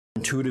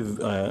intuitive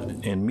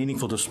and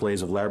meaningful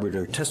displays of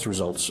laboratory test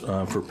results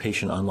for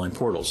patient online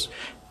portals.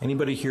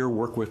 Anybody here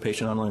work with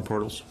patient online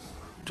portals?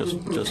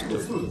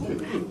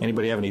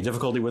 Anybody have any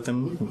difficulty with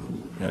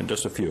them?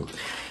 Just a few.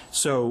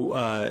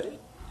 So,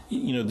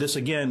 this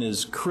again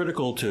is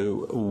critical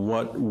to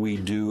what we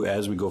do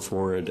as we go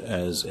forward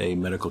as a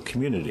medical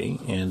community.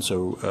 And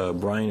so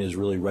Brian is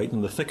really right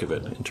in the thick of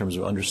it in terms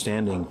of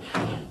understanding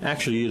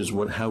actually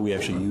how we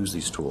actually use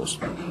these tools.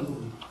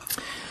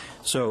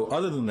 So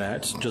other than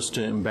that, just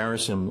to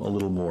embarrass him a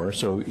little more,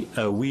 so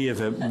we have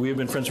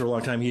been friends for a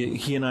long time.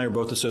 He and I are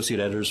both associate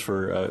editors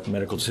for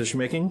medical decision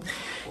making.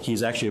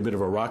 He's actually a bit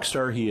of a rock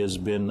star. He has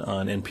been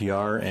on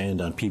NPR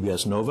and on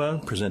PBS Nova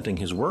presenting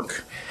his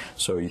work.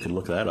 So you can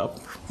look that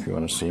up if you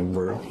want to see him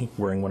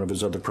wearing one of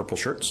his other purple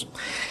shirts.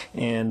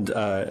 And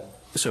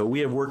so we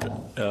have worked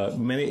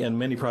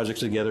many projects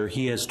together.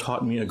 He has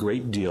taught me a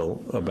great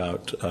deal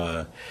about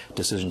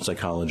decision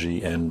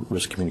psychology and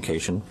risk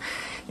communication.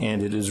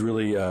 And it is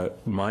really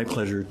my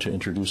pleasure to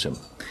introduce him.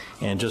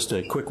 And just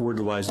a quick word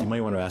wise, you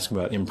might want to ask him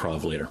about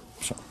improv later.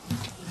 So.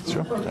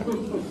 Sure.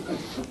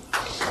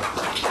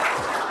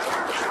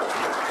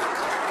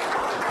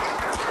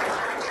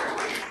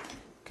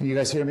 Can you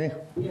guys hear me?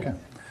 Yeah. Okay.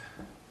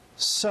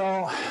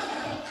 So,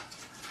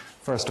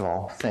 first of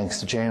all, thanks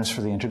to James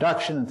for the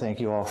introduction, and thank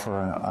you all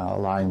for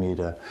allowing me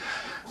to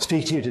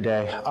speak to you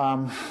today.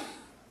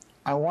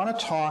 I want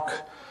to talk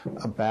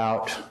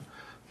about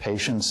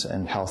patients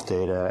and health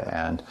data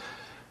and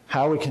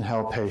how we can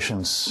help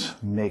patients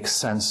make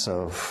sense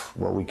of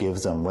what we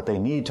give them, what they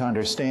need to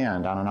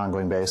understand on an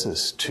ongoing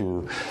basis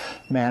to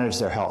manage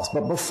their health.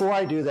 But before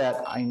I do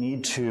that, I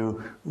need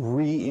to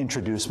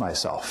reintroduce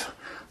myself.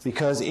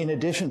 Because in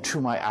addition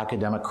to my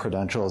academic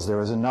credentials,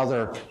 there is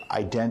another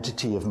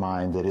identity of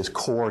mine that is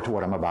core to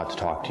what I'm about to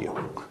talk to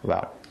you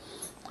about.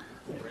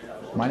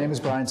 My name is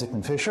Brian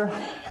Zikmund-Fisher,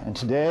 and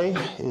today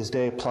is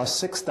day plus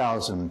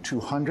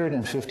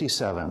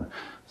 6,257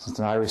 since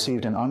I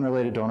received an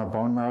unrelated donor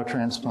bone marrow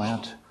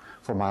transplant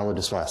for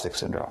myelodysplastic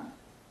syndrome.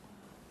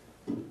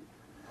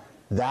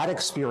 That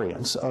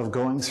experience of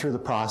going through the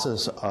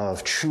process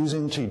of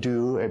choosing to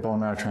do a bone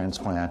marrow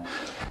transplant,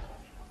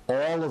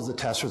 all of the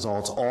test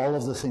results, all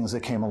of the things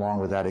that came along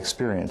with that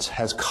experience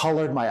has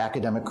colored my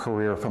academic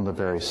career from the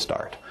very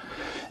start.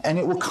 And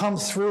it will come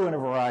through in a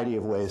variety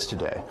of ways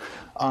today.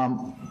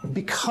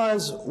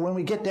 Because when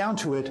we get down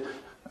to it,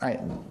 right,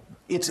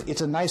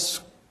 it's a nice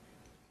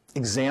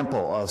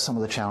example of some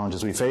of the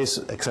challenges we face,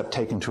 except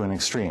taken to an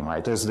extreme,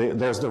 right? There's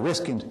the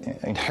risk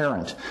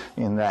inherent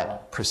in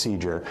that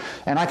procedure.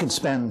 And I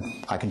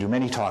can do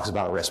many talks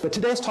about risk, but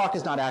today's talk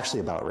is not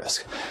actually about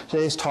risk.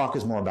 Today's talk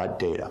is more about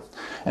data.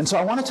 And so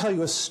I want to tell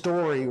you a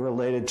story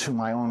related to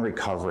my own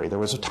recovery. There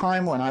was a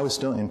time when I was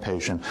still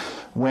inpatient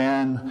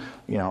when,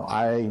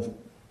 I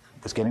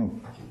was getting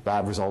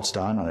lab results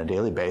done on a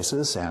daily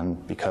basis,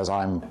 and because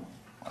I'm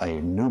a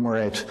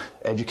numerate,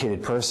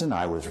 educated person,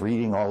 I was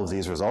reading all of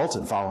these results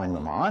and following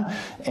them on,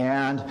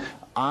 and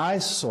I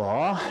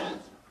saw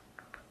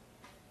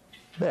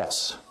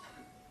this.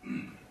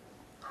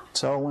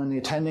 So when the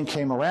attendant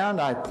came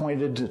around, I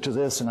pointed to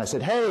this and I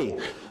said, "Hey,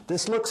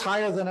 this looks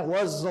higher than it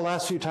was the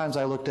last few times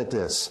I looked at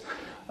this.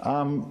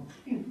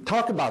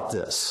 Talk about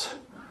this."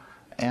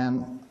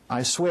 And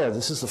I swear,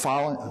 this is the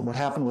following. What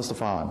happened was the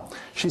following.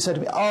 She said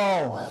to me,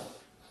 "Oh,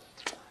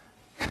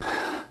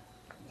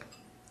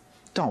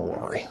 don't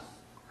worry.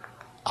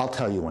 I'll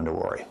tell you when to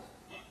worry."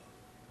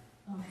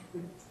 All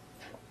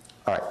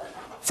right.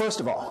 First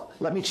of all,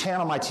 let me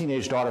channel my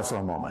teenage daughter for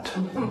a moment.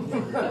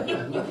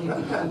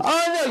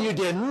 Oh, no, you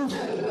didn't.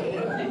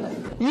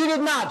 You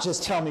did not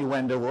just tell me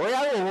when to worry.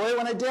 I will worry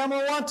when I damn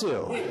well want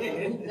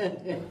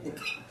to.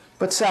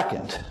 But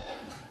second,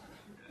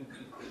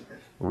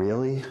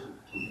 really?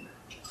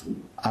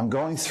 I'm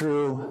going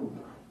through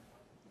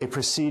a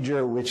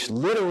procedure which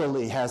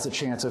literally has the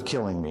chance of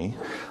killing me.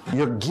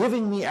 You're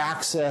giving me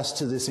access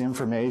to this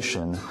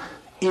information.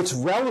 It's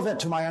relevant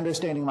to my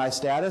understanding my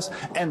status,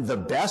 and the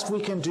best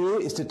we can do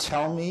is to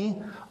tell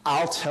me,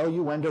 "I'll tell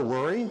you when to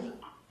worry"?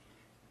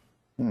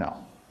 No.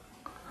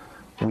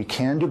 We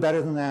can do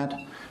better than that.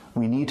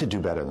 We need to do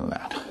better than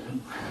that.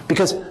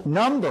 Because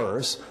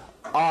numbers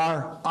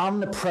are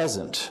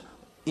omnipresent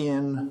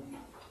in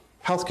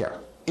healthcare,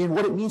 in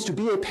what it means to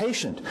be a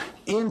patient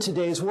in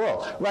today's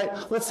world, right?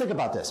 Let's think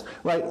about this,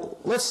 right?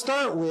 Let's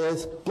start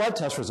with blood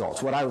test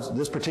results,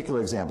 this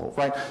particular example,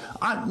 right?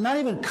 I'm not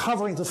even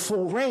covering the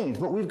full range,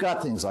 but we've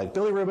got things like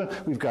bilirubin,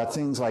 we've got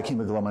things like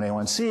hemoglobin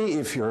A1C.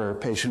 If you're a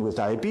patient with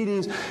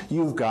diabetes,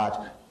 you've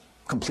got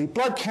complete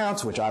blood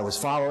counts, which I was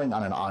following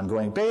on an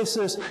ongoing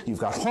basis. You've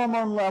got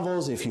hormone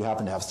levels if you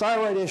happen to have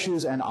thyroid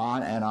issues, and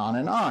on and on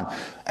and on.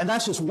 And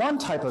that's just one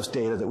type of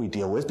data that we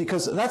deal with,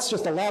 because that's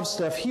just the lab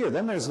stuff here.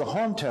 Then there's the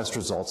home test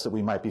results that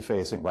we might be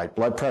facing, like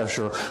blood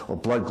pressure or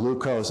blood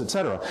glucose,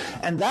 etc.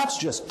 And that's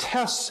just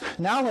tests.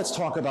 Now let's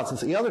talk about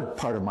the other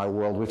part of my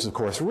world, which is, of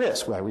course,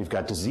 risk. Right? We've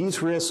got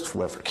disease risks,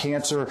 whether for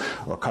cancer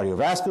or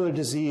cardiovascular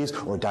disease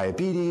or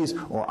diabetes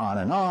or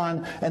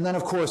on. And then,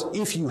 of course,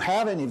 if you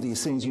have any of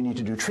these things, you need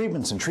to do treatment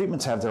treatments, and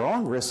treatments have their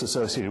own risks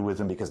associated with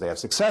them because they have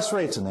success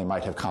rates, and they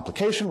might have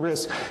complication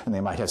risks, and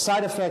they might have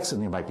side effects,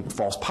 and they might be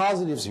false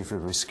positives if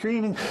you're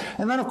screening.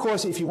 And then, of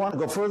course, if you want to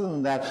go further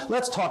than that,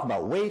 let's talk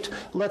about weight.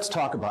 Let's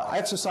talk about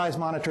exercise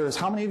monitors.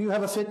 How many of you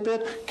have a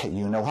Fitbit? Okay,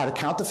 you know how to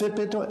count the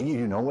Fitbit?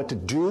 You know what to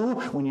do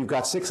when you've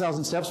got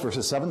 6,000 steps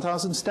versus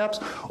 7,000 steps?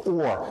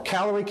 Or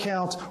calorie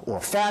counts, or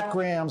fat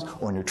grams,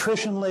 or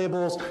nutrition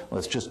labels.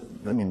 Let's just,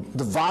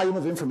 the volume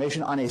of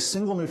information on a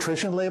single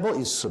nutrition label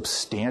is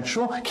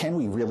substantial. Can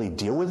we really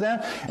deal with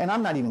that? And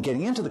I'm not even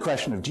getting into the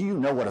question of, do you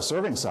know what a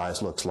serving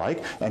size looks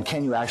like? And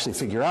can you actually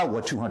figure out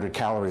what 200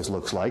 calories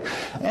looks like?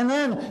 And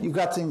then you've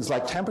got things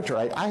like temperature.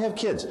 I have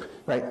kids,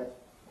 right?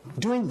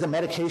 Doing the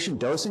medication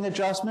dosing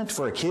adjustment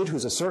for a kid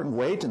who's a certain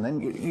weight, and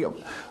then,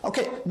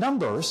 okay,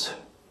 numbers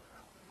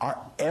are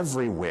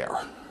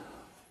everywhere.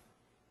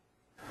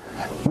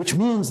 Which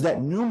means that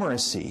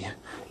numeracy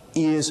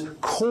is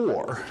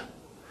core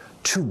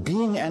to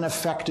being an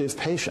effective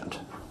patient.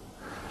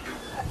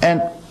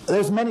 And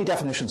there's many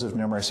definitions of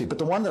numeracy, but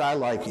the one that I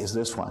like is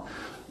this one.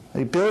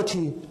 The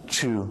ability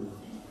to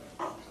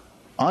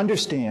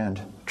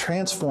understand,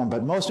 transform,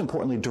 but most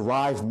importantly,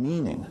 derive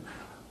meaning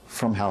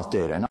from health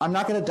data. And I'm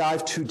not going to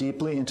dive too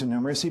deeply into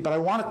numeracy, but I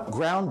want to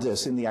ground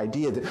this in the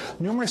idea that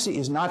numeracy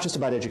is not just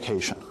about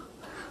education.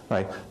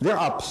 Right? There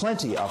are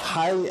plenty of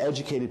highly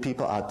educated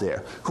people out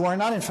there who are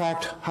not, in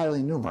fact,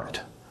 highly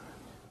numerate.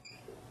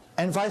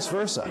 And vice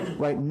versa.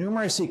 Right?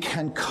 Numeracy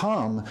can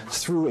come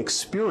through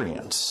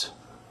experience.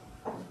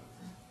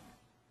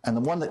 And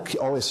the one that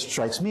always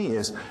strikes me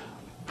is,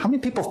 how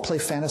many people play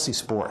fantasy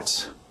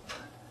sports?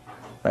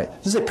 Right?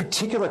 This is a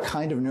particular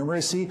kind of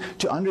numeracy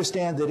to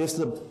understand that if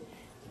the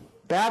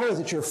batter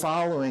that you're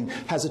following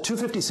has a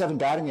 257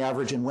 batting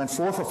average and went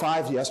 4 for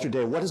 5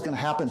 yesterday, what is going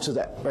to happen to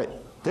that? Right?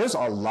 There's a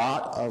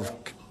lot of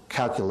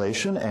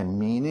calculation and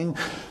meaning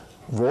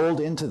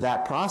rolled into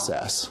that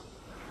process.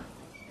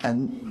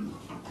 And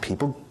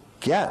people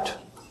get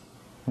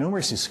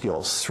numeracy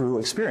skills through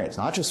experience,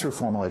 not just through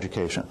formal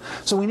education.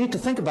 So we need to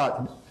think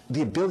about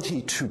the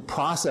ability to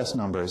process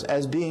numbers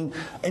as being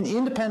an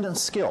independent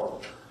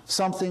skill,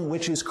 something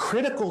which is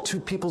critical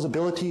to people's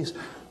abilities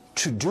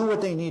to do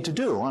what they need to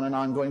do on an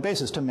ongoing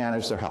basis to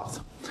manage their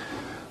health.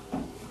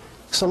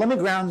 So let me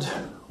ground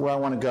where I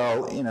want to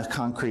go in a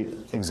concrete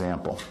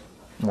example.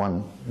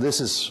 One, this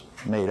is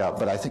made up,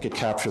 but I think it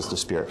captures the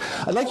spirit.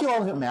 I'd like you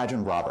all to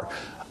imagine Robert,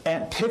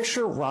 and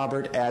picture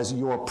Robert as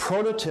your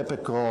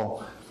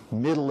prototypical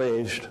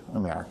middle-aged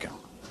American.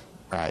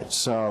 Right?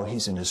 So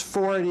he's in his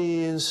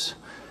 40s,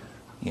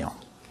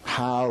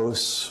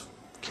 house,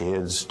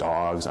 kids,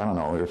 dogs, I don't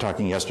know, we were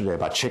talking yesterday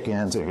about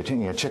chickens,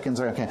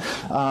 chickens are okay.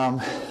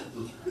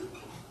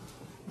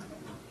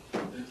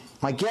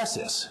 My guess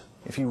is,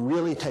 if you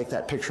really take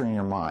that picture in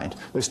your mind,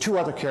 there's two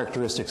other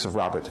characteristics of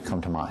Robert that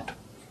come to mind.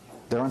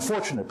 They're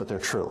unfortunate, but they're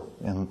true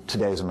in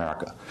today's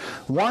America.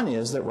 One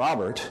is that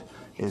Robert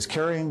is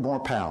carrying more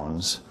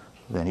pounds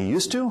than he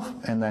used to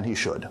and than he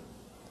should.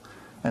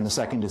 And the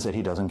second is that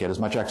he doesn't get as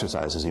much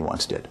exercise as he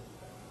once did.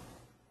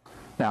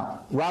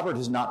 Now, Robert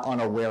is not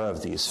unaware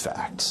of these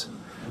facts,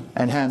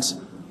 and hence,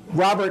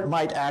 Robert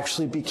might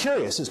actually be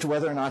curious as to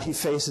whether or not he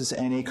faces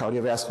any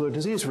cardiovascular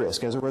disease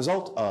risk as a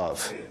result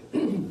of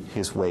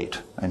his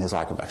weight and his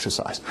lack of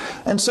exercise.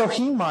 And so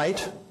he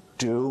might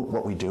do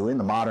what we do in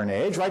the modern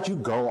age, right? You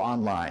go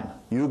online,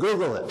 you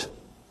Google it,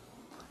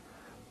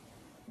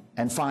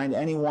 and find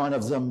any one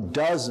of them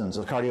dozens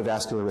of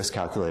cardiovascular risk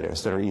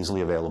calculators that are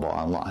easily available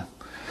online.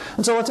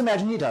 And so let's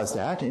imagine he does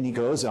that, and he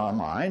goes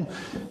online,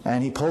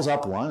 and he pulls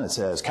up one that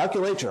says,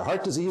 calculate your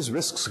heart disease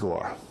risk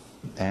score.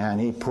 And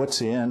he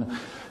puts in,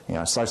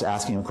 starts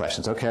asking him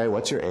questions. Okay,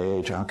 what's your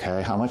age?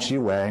 Okay, how much do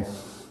you weigh?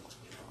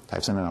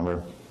 Types in a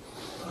number,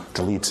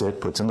 deletes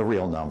it, puts in the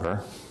real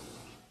number,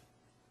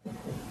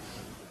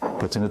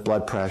 puts in his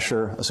blood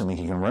pressure, assuming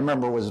he can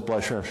remember what his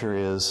blood pressure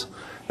is,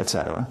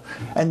 etc.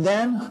 And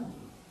then,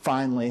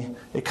 finally,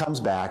 it comes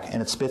back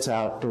and it spits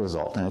out the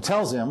result. And it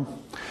tells him,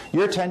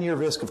 your 10-year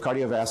risk of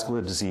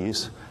cardiovascular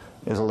disease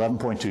is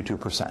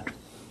 11.22%.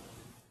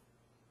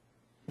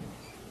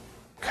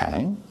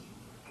 Okay.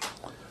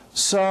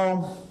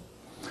 So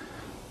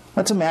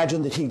let's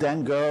imagine that he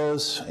then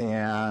goes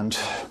and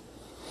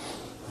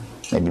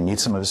maybe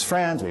meets some of his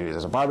friends, maybe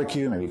there's a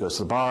barbecue, maybe he goes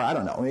to the bar, I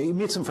don't know. He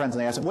meets some friends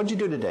and they ask him, what did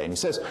you do today? And he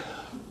says,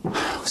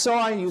 so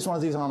I used one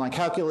of these online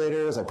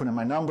calculators, I put in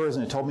my numbers,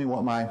 and it told me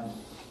what my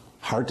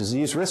heart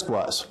disease risk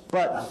was.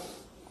 But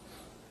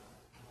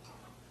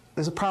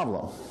there's a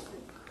problem.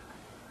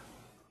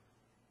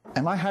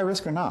 Am I high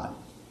risk or not?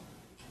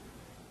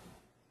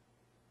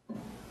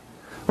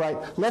 Right?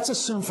 Let's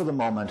assume for the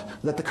moment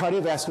that the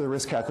cardiovascular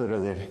risk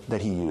calculator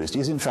that he used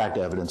is in fact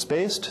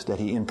evidence-based, that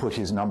he input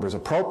his numbers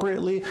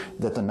appropriately,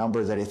 that the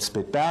number that it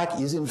spit back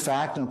is in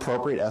fact an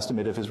appropriate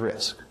estimate of his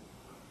risk.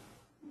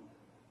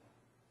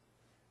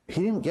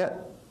 He didn't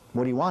get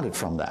what he wanted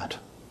from that.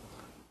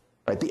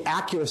 Right? The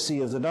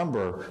accuracy of the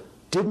number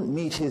didn't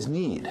meet his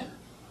need.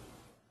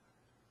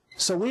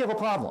 So we have a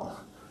problem.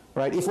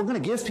 Right? If we're going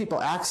to give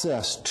people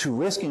access to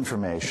risk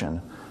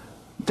information,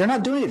 They're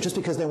not doing it just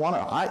because they want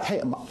to.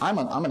 Hey, I'm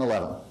an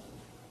 11.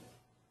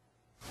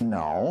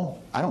 No,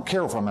 I don't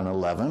care if I'm an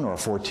 11 or a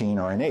 14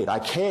 or an 8. I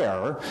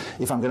care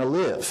if I'm going to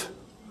live.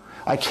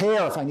 I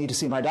care if I need to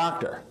see my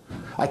doctor.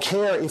 I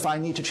care if I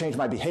need to change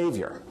my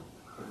behavior.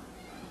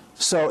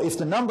 So if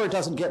the number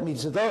doesn't get me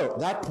to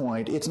that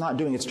point, it's not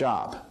doing its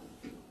job.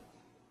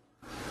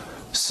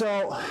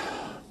 So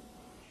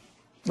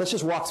let's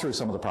just walk through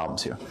some of the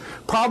problems here.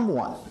 Problem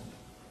one.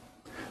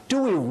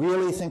 Do we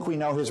really think we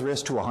know his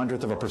risk to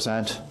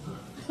 1/100%?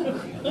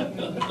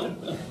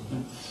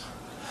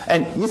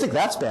 And you think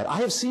that's bad. I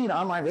have seen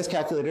online risk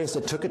calculators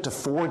that took it to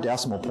 4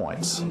 decimal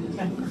points.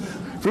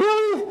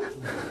 Really?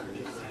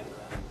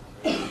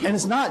 And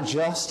it's not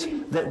just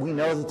that we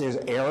know that there's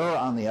error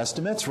on the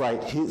estimates,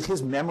 right?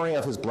 His memory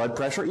of his blood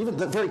pressure, even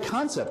the very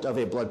concept of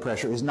a blood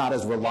pressure is not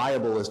as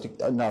reliable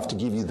enough to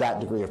give you that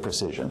degree of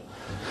precision.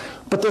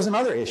 But there's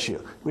another issue,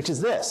 which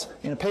is this.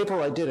 In a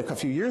paper I did a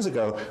few years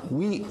ago,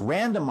 we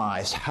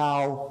randomized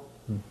how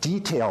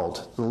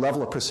detailed the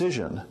level of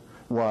precision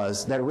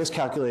was that a risk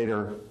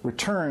calculator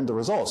returned the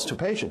results to a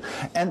patient.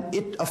 And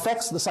it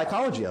affects the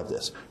psychology of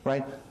this,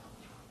 right?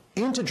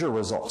 Integer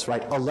results,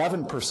 right,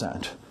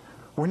 11%,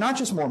 were not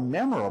just more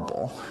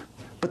memorable,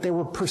 but they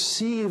were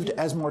perceived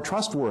as more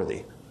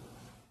trustworthy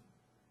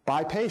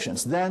by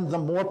patients than the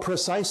more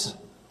precise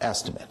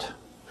estimate.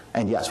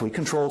 And yes, we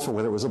controlled for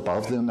whether it was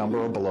above the number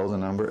or below the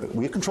number.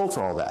 We controlled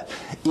for all that.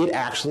 It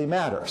actually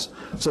matters.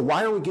 So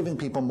why are we giving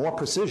people more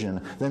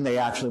precision than they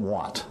actually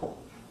want?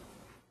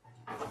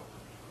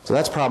 So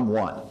that's problem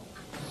one.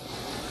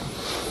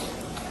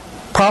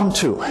 Problem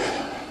two.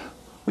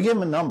 We give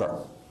them a number.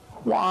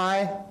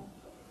 Why?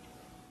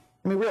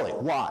 I mean, really,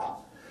 why?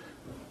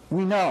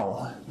 We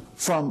know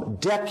from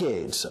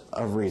decades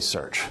of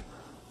research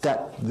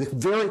that the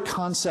very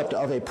concept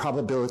of a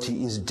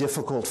probability is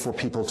difficult for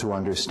people to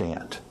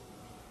understand.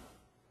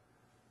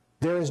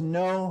 There is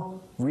no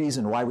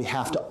reason why we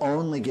have to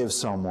only give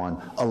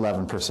someone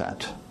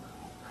 11%.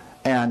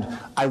 And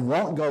I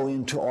won't go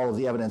into all of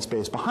the evidence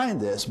base behind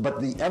this,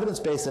 but the evidence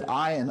base that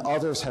I and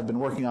others have been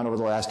working on over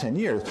the last 10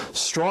 years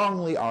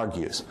strongly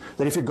argues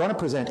that if you're going to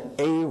present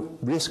a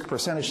risk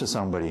percentage to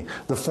somebody,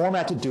 the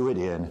format to do it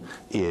in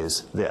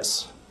is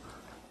this: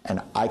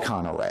 an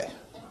icon array,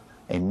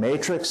 a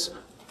matrix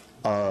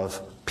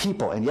of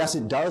people. And yes,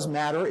 it does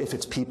matter if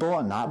it's people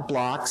and not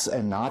blocks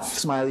and not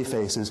smiley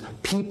faces,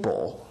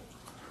 people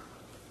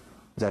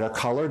that are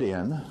colored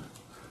in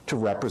to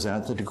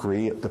represent the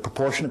degree, the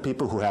proportion of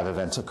people who have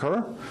events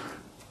occur,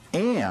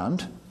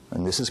 and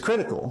this is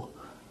critical,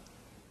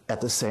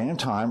 at the same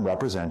time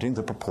representing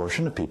the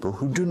proportion of people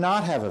who do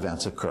not have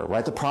events occur,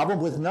 right? The problem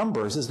with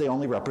numbers is they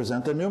only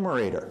represent the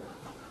numerator.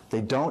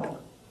 They don't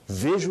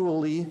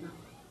visually,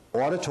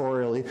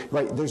 auditorially,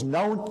 right? There's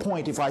no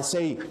point if I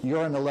say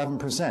you're an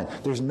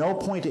 11%, there's no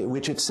point at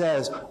which it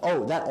says,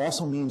 oh, that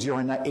also means you're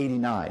an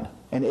 89,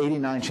 an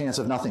 89 chance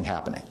of nothing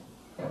happening.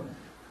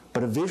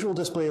 But a visual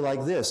display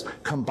like this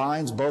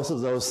combines both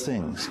of those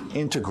things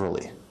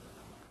integrally.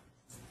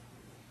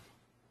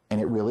 And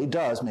it really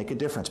does make a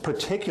difference,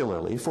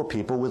 particularly for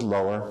people with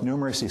lower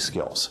numeracy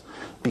skills.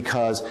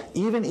 Because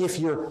even if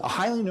a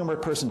highly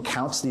numerate person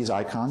counts these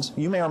icons,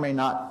 you may or may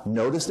not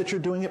notice that you're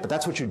doing it, but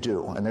that's what you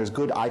do. And there's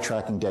good eye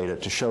tracking data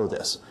to show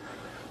this.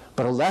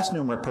 But a less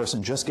numerate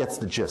person just gets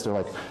the gist. They're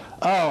like,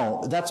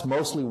 oh, that's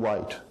mostly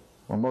white.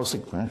 Or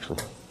mostly, actually,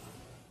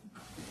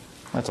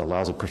 that's a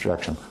lousy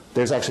projection.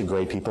 There's actually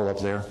gray people up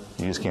there.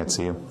 You just can't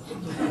see them.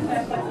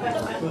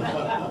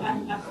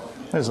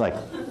 It's like,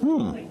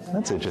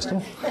 that's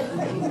interesting.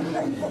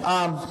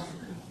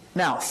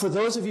 Now, for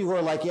those of you who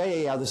are like,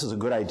 yeah, this is a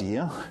good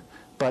idea,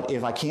 but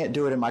if I can't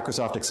do it in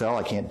Microsoft Excel,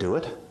 I can't do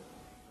it.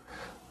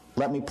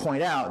 Let me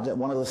point out that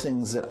one of the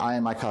things that I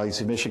and my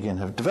colleagues in Michigan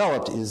have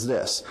developed is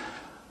this: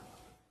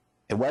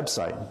 a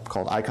website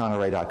called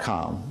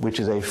iconarray.com, which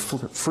is a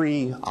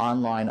free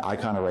online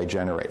icon array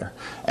generator.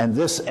 And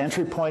this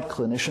entry point,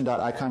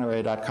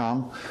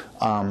 clinician.iconarray.com,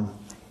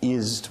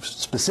 is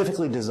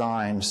specifically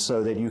designed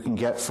so that you can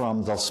get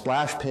from the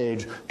splash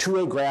page to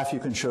a graph you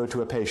can show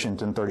to a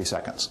patient in 30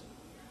 seconds.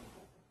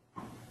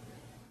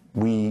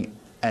 We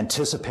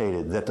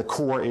anticipated that the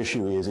core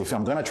issue is, if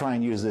I'm going to try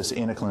and use this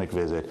in a clinic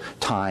visit,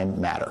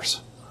 time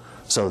matters.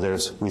 So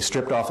we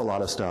stripped off a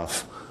lot of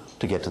stuff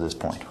to get to this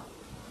point.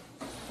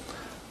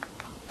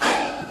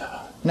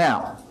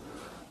 Now,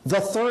 the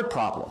third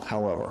problem,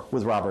 however,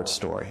 with Robert's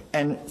story,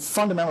 and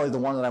fundamentally the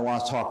one that I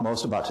want to talk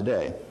most about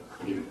today,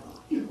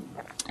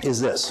 is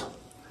this.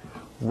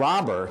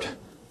 Robert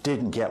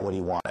didn't get what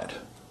he wanted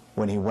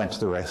when he went to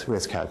the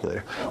risk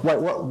calculator.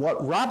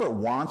 What Robert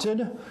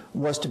wanted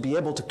was to be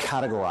able to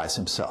categorize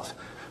himself,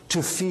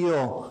 to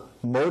feel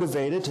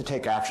motivated to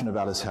take action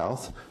about his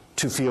health,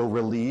 to feel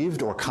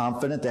relieved or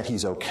confident that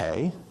he's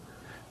okay.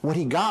 What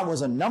he got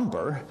was a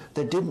number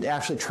that didn't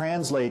actually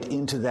translate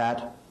into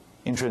that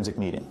intrinsic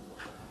meaning.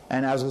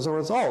 And as a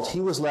result, he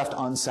was left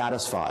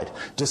unsatisfied,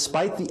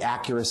 despite the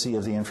accuracy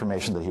of the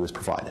information that he was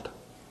provided.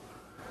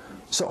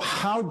 So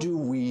how do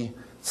we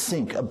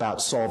think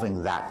about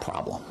solving that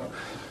problem?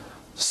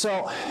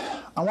 So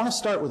I want to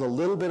start with a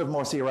little bit of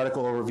more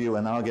theoretical overview,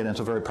 and then I'll get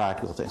into very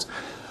practical things.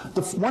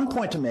 The one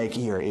point to make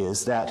here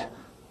is that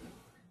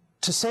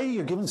to say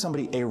you're giving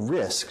somebody a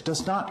risk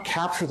does not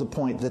capture the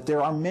point that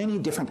there are many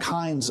different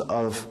kinds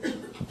of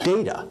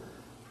data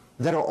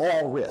that are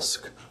all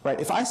risk, right?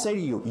 If I say to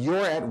you,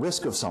 you're at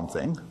risk of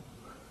something,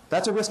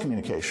 that's a risk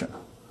communication.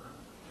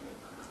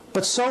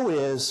 But so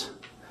is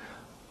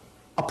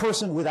a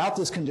person without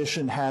this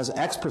condition has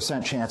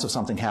X% chance of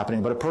something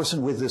happening, but a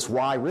person with this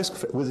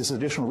with this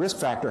additional risk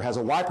factor has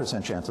a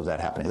Y% chance of that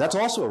happening. That's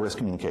also a risk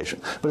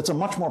communication, but it's a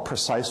much more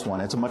precise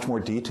one. It's a much more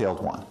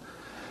detailed one.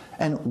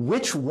 And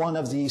which one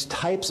of these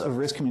types of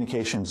risk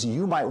communications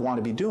you might want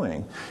to be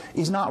doing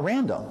is not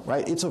random,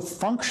 right? It's a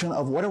function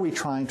of what are we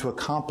trying to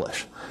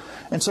accomplish.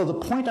 And so the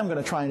point I'm going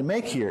to try to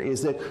make here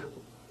is that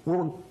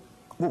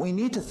what we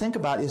need to think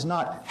about is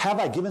not, have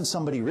I given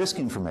somebody risk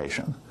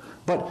information,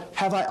 but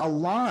have I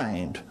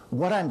aligned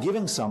what I'm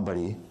giving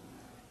somebody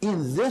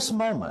in this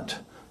moment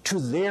to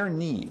their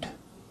need?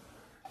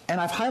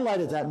 And I've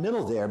highlighted that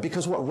middle there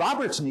because what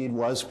Robert's need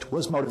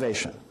was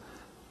motivation.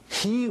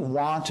 He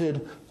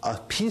wanted a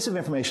piece of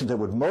information that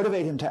would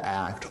motivate him to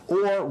act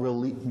or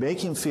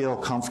make him feel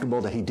comfortable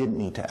that he didn't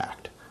need to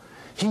act.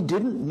 He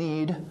didn't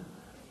need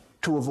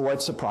to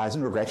avoid surprise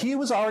and regret. He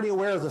was already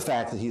aware of the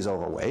fact that he's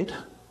overweight,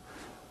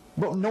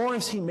 but nor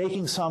is he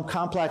making some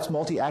complex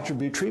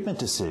multi-attribute treatment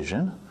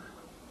decision.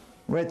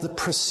 Right? The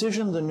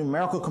precision, the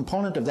numerical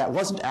component of that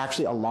wasn't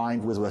actually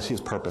aligned with what his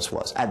purpose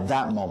was at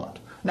that moment.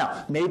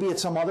 Now, maybe at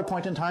some other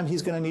point in time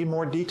he's going to need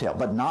more detail,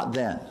 but not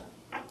then.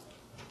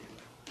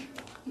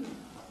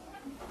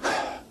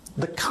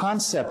 The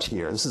concept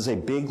here, this is a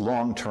big,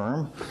 long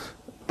term,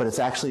 but it's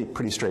actually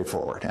pretty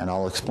straightforward, and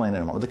I'll explain it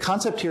in a moment. The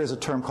concept here is a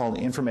term called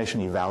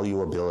information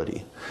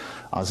evaluability.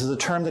 This is a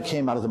term that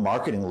came out of the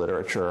marketing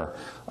literature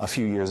a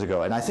few years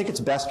ago, and I think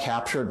it's best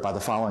captured by the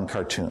following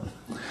cartoon.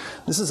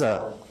 This is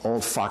an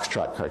old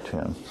Foxtrot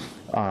cartoon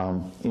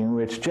in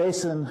which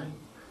Jason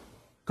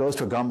goes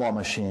to a gumball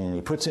machine,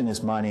 he puts in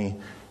his money,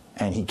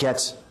 and he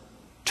gets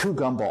 2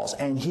 gumballs,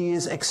 and he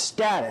is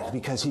ecstatic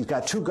because he's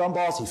got 2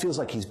 gumballs, he feels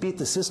like he's beat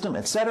the system,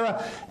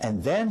 etc.,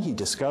 and then he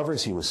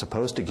discovers he was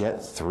supposed to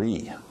get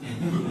 3.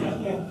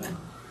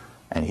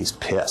 And he's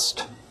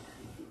pissed.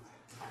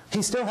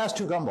 He still has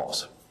 2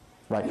 gumballs,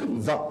 right?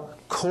 The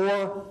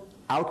core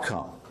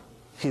outcome,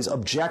 his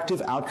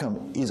objective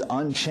outcome, is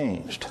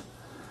unchanged.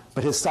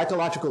 But his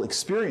psychological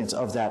experience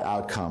of that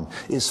outcome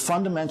is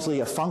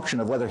fundamentally a function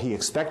of whether he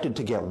expected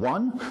to get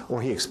 1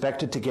 or he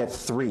expected to get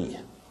 3.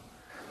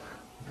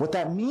 What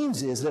that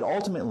means is that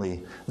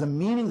ultimately, the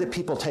meaning that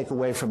people take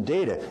away from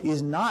data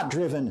is not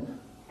driven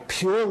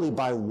purely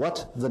by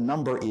what the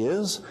number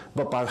is,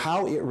 but by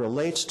how it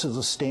relates to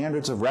the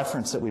standards of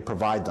reference that we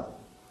provide them.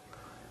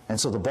 And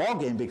so the ball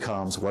game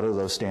becomes, what are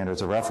those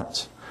standards of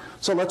reference?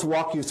 So let's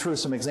walk you through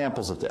some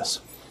examples of this.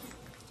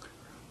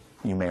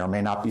 You may or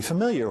may not be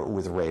familiar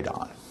with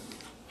radon.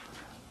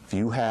 If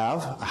you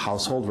have a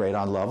household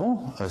radon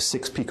level of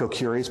 6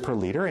 picocuries per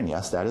liter, and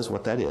yes, that is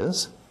what that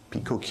is,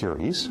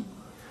 picocuries,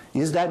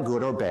 is that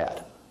good or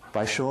bad?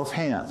 By show of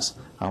hands,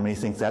 how many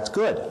think that's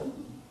good?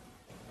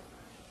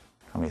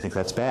 How many think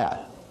that's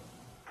bad?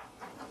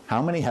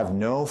 How many have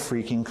no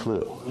freaking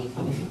clue?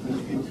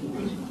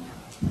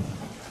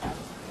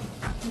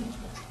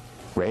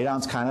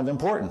 Radon's kind of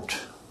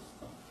important.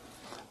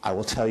 I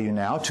will tell you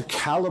now to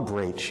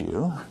calibrate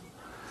you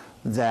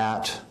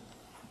that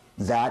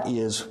that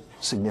is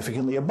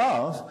significantly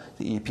above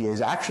the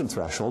EPA's action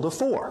threshold of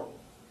 4.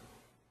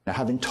 Now,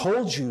 having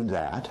told you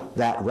that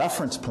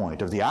reference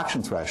point of the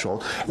action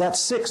threshold, that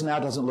 6 now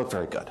doesn't look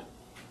very good.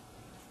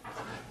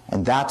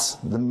 And that's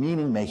the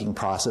meaning-making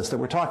process that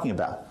we're talking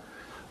about.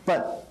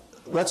 But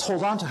let's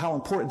hold on to how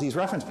important these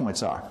reference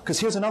points are, because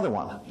here's another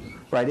one,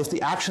 right? If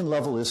the action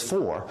level is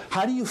 4,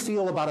 how do you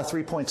feel about a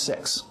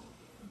 3.6?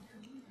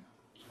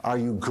 Are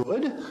you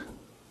good?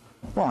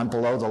 Well, I'm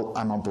below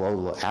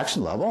the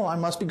action level. I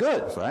must be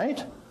good,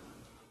 right?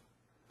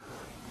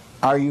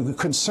 Are you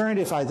concerned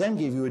if I then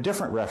give you a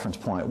different reference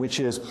point, which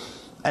is,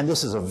 and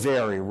this is a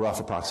very rough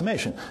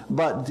approximation,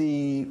 but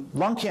the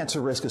lung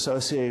cancer risk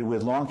associated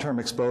with long-term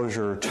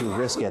exposure to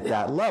risk at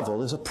that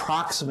level is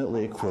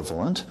approximately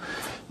equivalent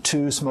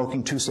to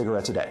smoking 2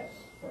 cigarettes a day.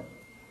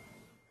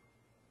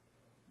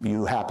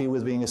 You happy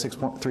with being a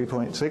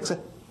 3.6?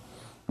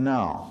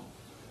 No.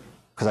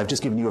 Because I've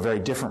just given you a very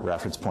different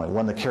reference point,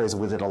 one that carries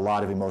with it a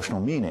lot of emotional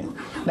meaning.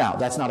 Now,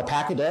 that's not a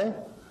pack a day.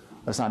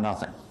 That's not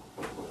nothing.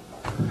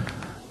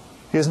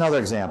 Here's another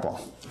example.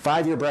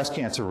 5-year breast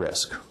cancer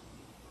risk,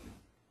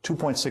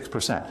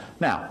 2.6%.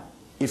 Now,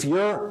 if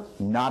you're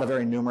not a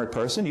very numerate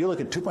person, you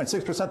look at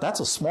 2.6%, that's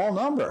a small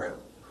number.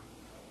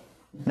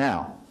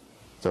 Now,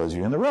 those of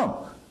you in the room,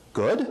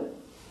 good?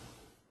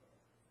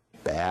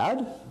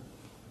 Bad?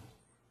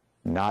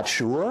 Not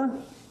sure?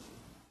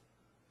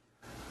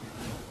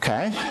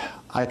 Okay.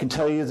 I can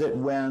tell you that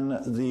when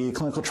the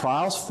clinical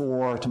trials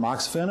for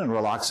tamoxifen and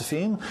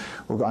raloxifene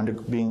were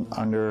being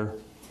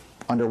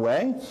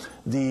underway,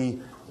 the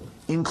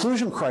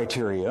inclusion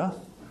criteria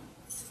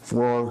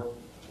for,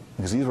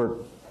 because these were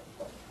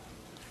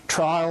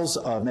trials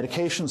of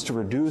medications to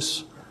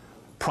reduce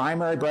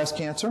primary breast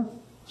cancer.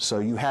 So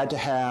you had to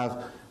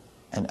have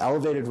an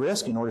elevated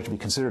risk in order to be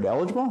considered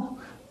eligible.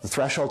 The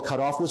threshold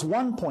cutoff was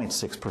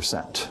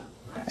 1.6%.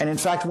 And in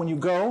fact, when you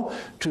go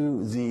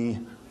to the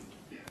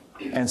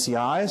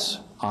NCI's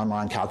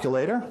online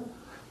calculator,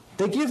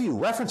 they give you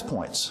reference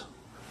points.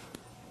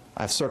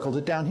 I've circled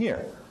it down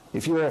here.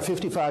 If you're a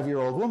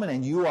 55-year-old woman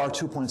and you are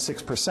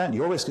 2.6%,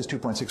 your risk is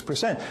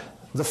 2.6%,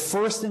 the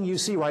first thing you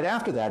see right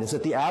after that is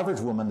that the average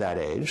woman that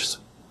age's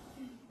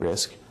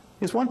risk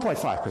is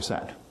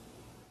 1.5%.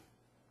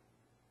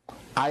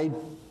 I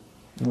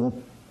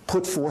will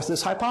put forth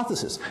this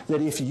hypothesis that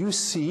if you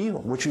see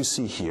what you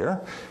see here,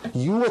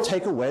 you will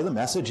take away the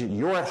message that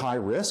you're at high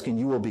risk and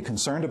you will be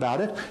concerned about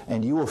it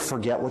and you will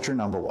forget what your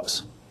number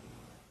was.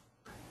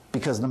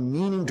 Because the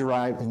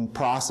meaning-deriving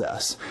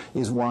process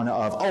is one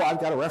of, oh,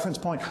 I've got a reference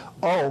point,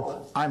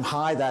 oh, I'm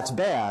high, that's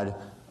bad,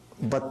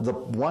 but the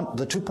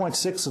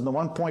 2.6 and the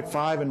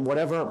 1.5 and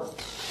whatever,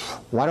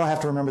 why do I have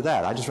to remember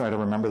that? I just try to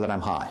remember that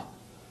I'm high.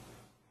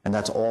 And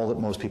that's all that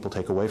most people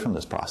take away from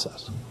this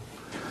process.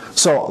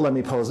 So let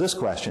me pose this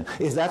question.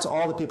 If that's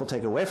all that people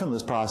take away from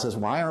this process,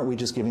 why aren't we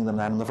just giving them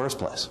that in the first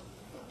place?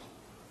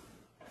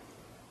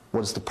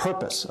 What is the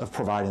purpose of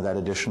providing that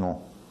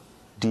additional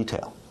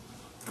detail?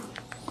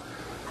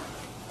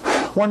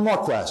 One more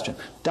question.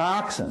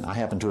 Dioxin. I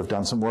happen to have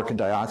done some work in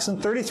dioxin.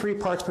 33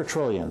 parts per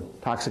trillion,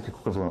 toxic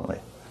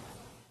equivalently.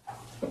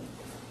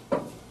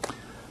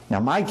 Now,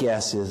 my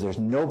guess is there's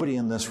nobody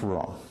in this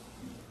room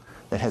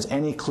that has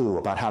any clue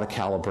about how to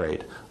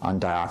calibrate on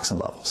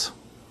dioxin levels.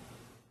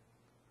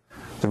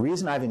 The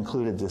reason I've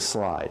included this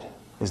slide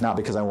is not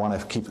because I want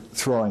to keep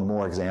throwing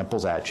more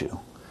examples at you.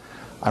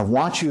 I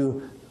want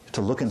you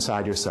to look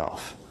inside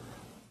yourself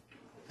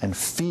and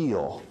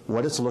feel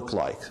what it's looked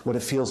like, what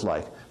it feels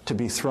like to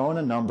be thrown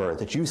a number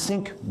that you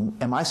think,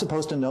 am I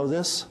supposed to know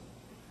this?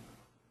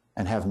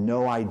 And have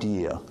no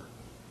idea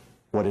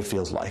what it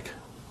feels like.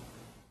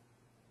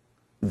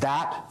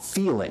 That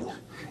feeling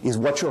is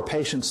what your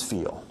patients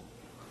feel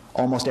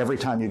almost every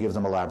time you give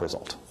them a lab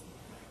result.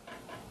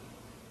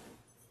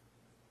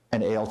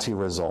 An ALT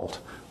result,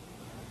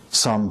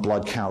 some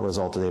blood count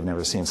result that they've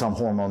never seen, some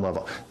hormone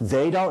level.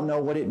 They don't know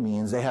what it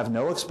means. They have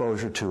no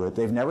exposure to it.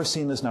 They've never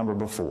seen this number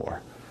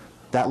before.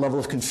 That level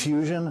of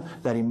confusion,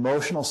 that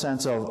emotional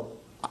sense of,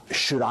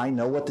 should I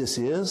know what this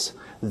is?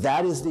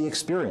 That is the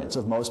experience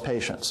of most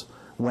patients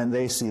when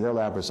they see their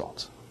lab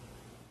results.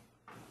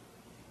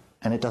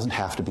 And it doesn't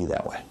have to be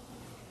that way.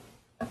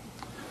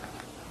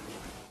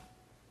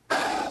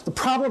 The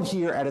problem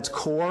here at its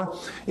core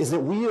is that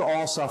we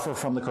all suffer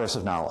from the curse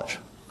of knowledge.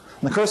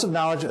 And the curse of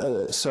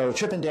knowledge, so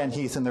Chip and Dan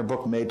Heath in their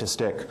book Made to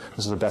Stick,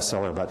 this is a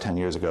bestseller about 10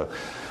 years ago,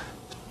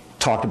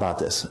 talked about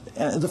this.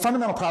 And the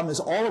fundamental problem is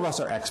all of us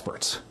are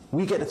experts.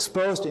 We get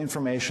exposed to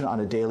information on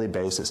a daily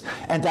basis.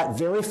 And that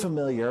very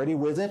familiarity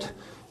with it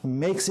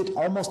makes it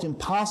almost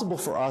impossible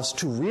for us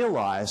to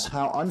realize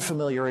how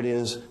unfamiliar it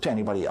is to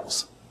anybody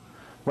else.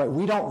 Right?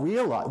 We don't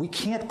realize, we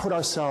can't put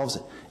ourselves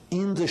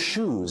in the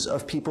shoes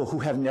of people who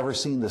have never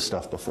seen this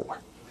stuff before.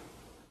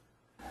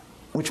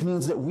 Which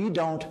means that we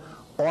don't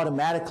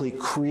automatically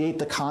create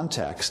the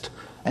context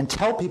and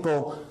tell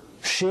people,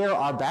 share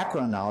our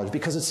background knowledge,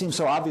 because it seems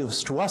so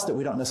obvious to us that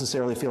we don't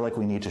necessarily feel like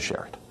we need to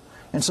share it.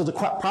 And so the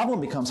problem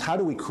becomes, how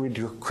do we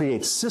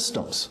create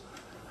systems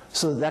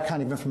so that that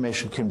kind of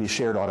information can be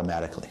shared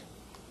automatically?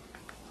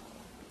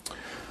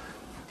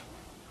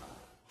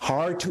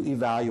 Hard to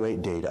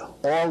evaluate data.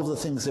 All of the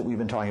things that we've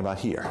been talking about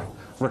here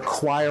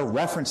require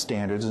reference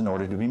standards in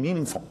order to be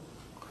meaningful.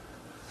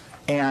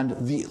 And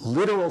the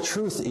literal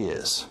truth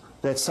is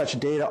that such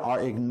data are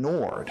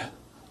ignored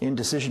in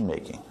decision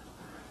making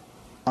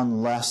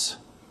unless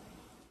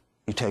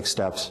you take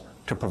steps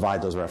to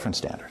provide those reference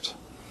standards.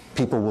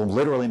 People will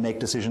literally make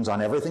decisions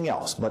on everything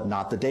else, but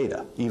not the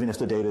data, even if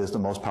the data is the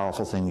most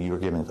powerful thing you're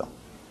giving them.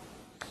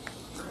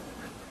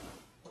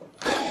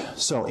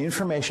 So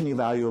information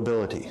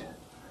evaluability.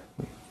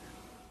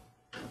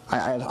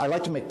 I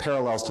like to make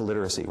parallels to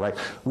literacy, right?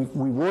 We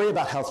worry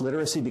about health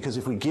literacy because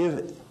if we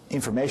give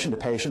information to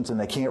patients and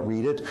they can't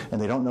read it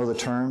and they don't know the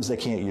terms, they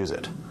can't use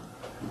it.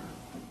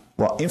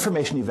 Well,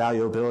 information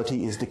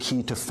evaluability is the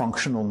key to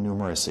functional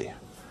numeracy.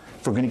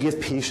 If we're going to give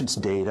patients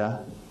data,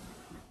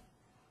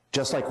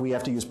 just like we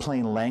have to use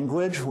plain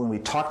language, when we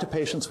talk to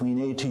patients, we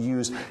need to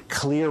use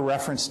clear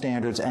reference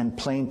standards and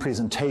plain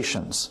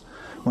presentations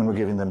when we're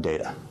giving them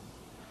data.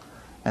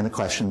 And the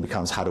question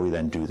becomes, how do we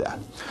then do that?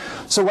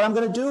 So what I'm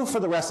going to do for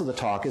the rest of the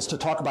talk is to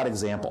talk about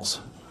examples.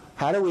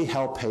 How do we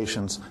help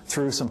patients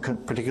through some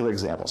particular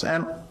examples?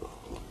 And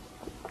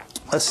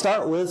let's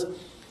start with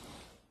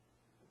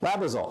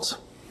lab results.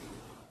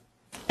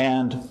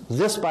 And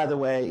this, by the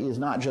way, is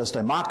not just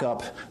a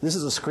mock-up. This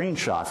is a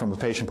screenshot from the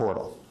patient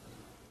portal.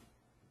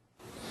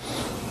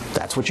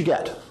 That's what you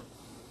get.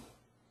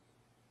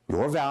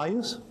 Your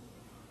values,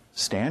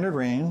 standard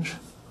range,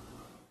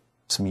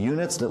 some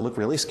units that look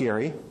really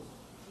scary,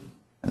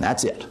 and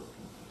that's it.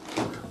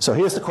 So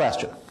here's the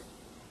question.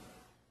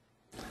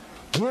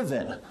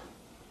 Given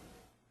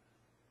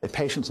that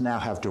patients now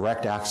have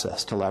direct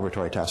access to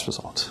laboratory test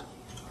results.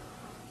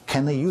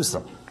 Can they use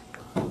them?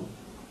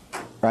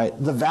 Right?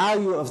 The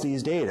value of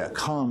these data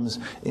comes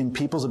in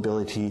people's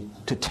ability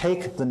to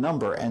take the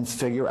number and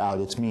figure out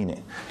its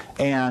meaning.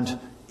 And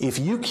if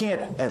you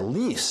can't at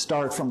least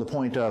start from the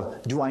point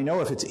of, do I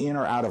know if it's in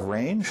or out of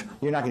range,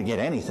 you're not going to get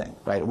anything,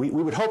 right? We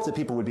would hope that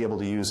people would be able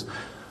to use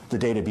the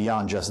data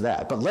beyond just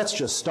that. But let's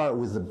just start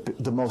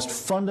with the most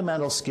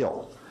fundamental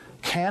skill.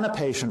 Can a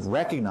patient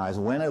recognize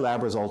when a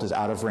lab result is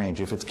out of range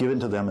if it's given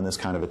to them in this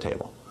kind of a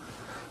table?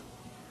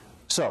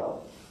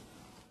 So,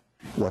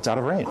 what's out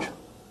of range?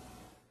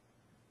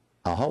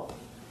 I'll help.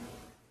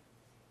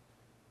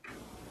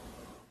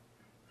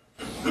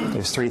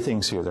 There's three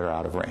things here that are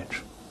out of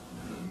range.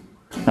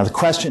 Now the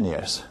question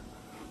is,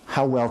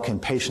 how well can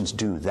patients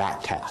do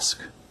that task?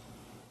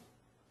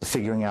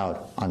 Figuring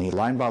out on the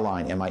line by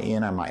line, am I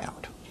in, am I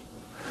out?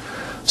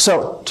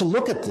 So to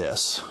look at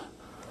this,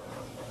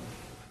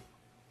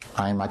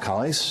 I and my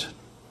colleagues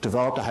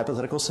developed a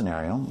hypothetical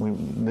scenario.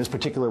 In this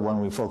particular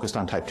one, we focused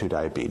on type 2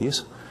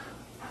 diabetes,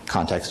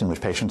 context in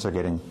which patients are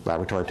getting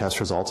laboratory test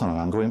results on an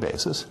ongoing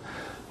basis.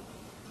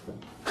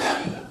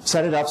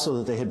 Set it up so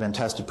that they had been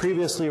tested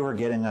previously, were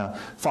getting a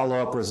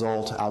follow-up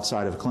result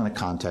outside of a clinic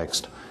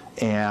context,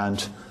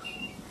 and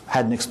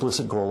had an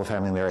explicit goal of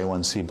having their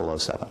A1C below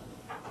 7.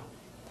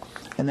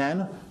 And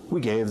then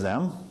we gave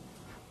them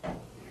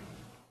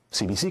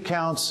CBC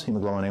counts,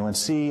 hemoglobin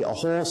A1C, a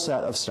whole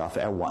set of stuff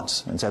at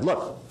once, and said,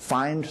 look,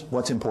 find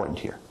what's important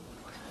here.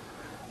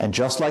 And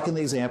just like in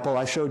the example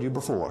I showed you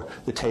before,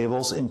 the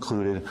tables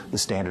included the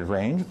standard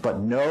range, but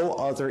no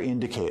other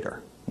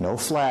indicator, no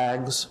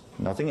flags,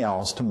 nothing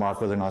else to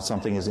mark whether or not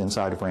something is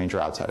inside of range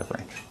or outside of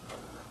range.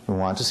 We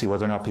wanted to see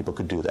whether or not people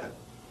could do that.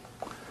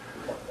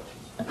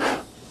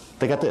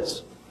 They got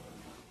this.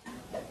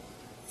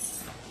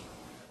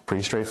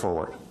 Pretty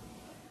straightforward.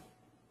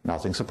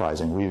 Nothing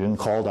surprising. We even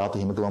called out the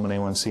hemoglobin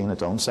A1C in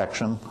its own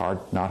section,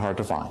 not hard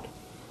to find.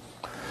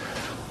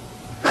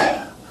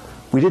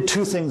 We did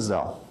two things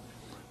though.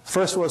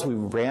 First was we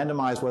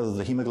randomized whether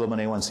the hemoglobin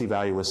A1C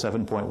value was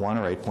 7.1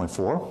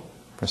 or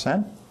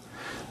 8.4%.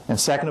 And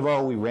second of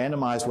all, we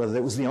randomized whether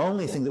it was the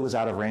only thing that was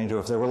out of range or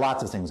if there were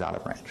lots of things out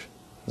of range.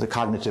 The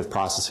cognitive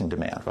processing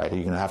demand, right? Are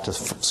you going to have to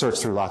search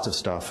through lots of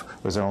stuff,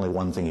 or is there only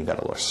one thing you've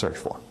got to search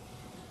for?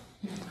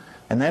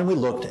 And then we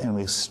looked and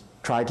we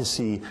tried to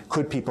see,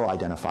 could people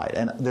identify it?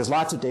 And there's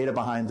lots of data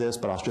behind this,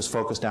 but I'll just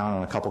focus down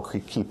on a couple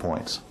key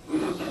points.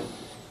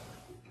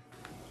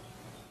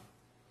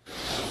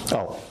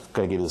 Oh,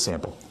 got to give you the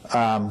sample.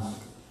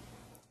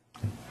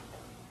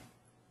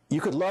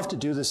 You could love to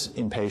do this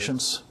in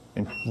patients,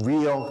 in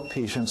real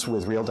patients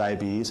with real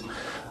diabetes.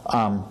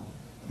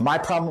 My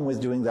problem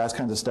with doing those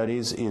kinds of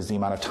studies is the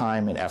amount of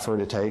time and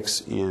effort it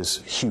takes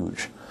is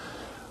huge.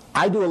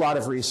 I do a lot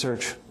of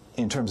research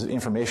in terms of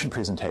information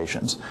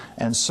presentations,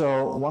 and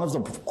so one of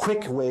the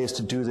quick ways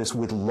to do this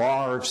with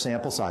large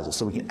sample sizes,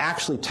 so we can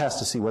actually test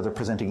to see whether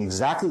presenting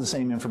exactly the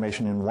same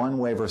information in one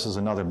way versus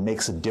another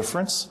makes a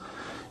difference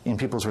in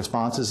people's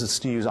responses, is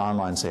to use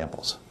online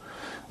samples.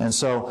 And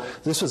so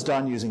this was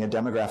done using a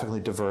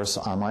demographically diverse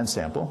online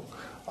sample,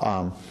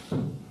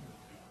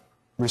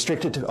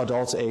 restricted to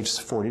adults aged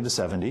 40 to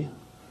 70.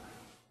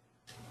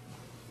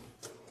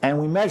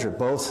 And we measured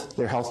both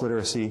their health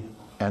literacy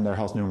and their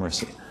health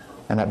numeracy.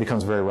 And that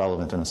becomes very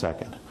relevant in a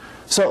second.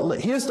 So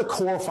here's the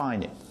core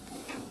finding.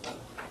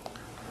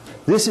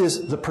 This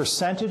is the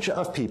percentage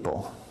of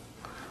people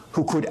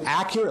who could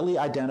accurately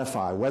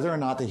identify whether or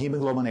not the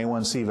hemoglobin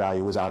A1C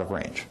value was out of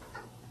range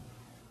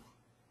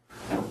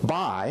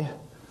by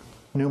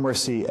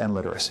numeracy and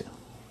literacy.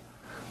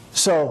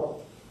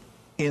 So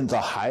in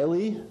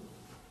the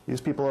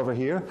these people over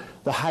here,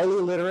 the highly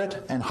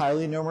literate and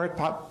highly numerate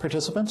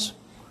participants,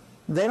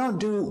 they don't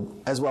do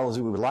as well as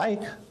we would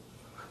like,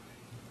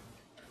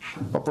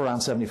 up around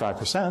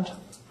 75%,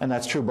 and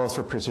that's true both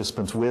for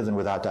participants with and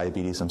without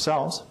diabetes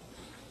themselves.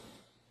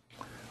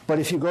 But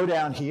if you go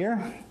down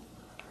here,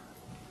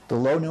 the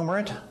low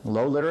numerate,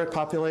 low literate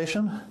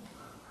population,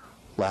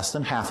 less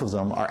than half of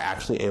them are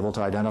actually able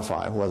to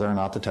identify whether or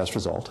not the test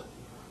result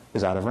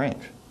is out of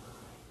range.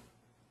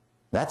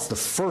 That's the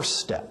first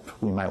step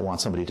we might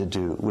want somebody to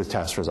do with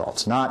test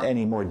results, not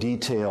any more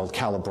detailed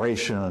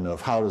calibration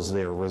of how does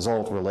their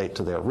result relate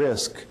to their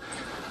risk,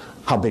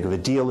 how big of a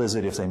deal is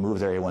it if they move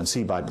their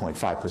A1C by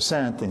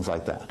 0.5%, things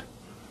like that.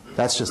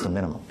 That's just the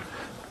minimum.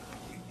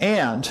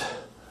 And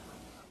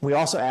we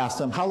also asked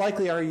them, how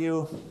likely are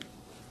you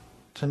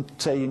to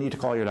say you need to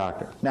call your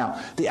doctor?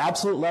 Now, the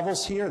absolute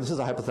levels here, this is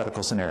a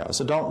hypothetical scenario,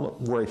 so don't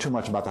worry too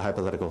much about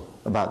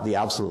the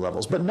absolute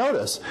levels. But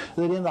notice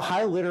that in the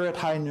high literate,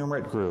 high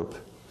numerate group,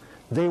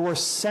 they were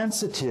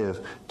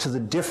sensitive to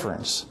the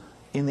difference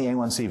in the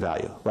A1C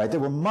value, right? They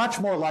were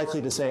much more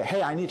likely to say,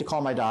 hey, I need to call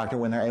my doctor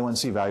when their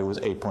A1C value was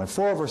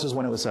 8.4 versus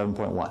when it was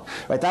 7.1,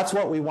 right? That's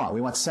what we want.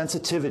 We want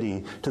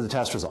sensitivity to the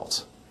test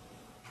results.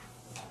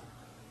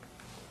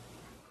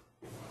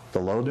 The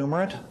low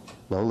numerate,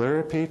 low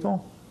literate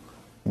people,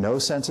 no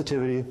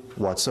sensitivity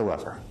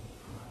whatsoever.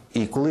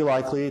 Equally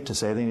likely to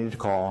say they need to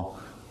call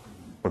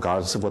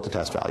regardless of what the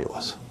test value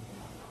was.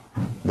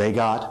 They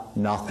got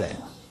nothing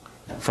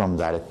from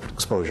that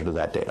exposure to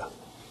that data.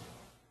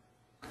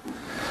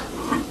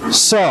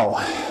 So,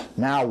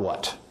 now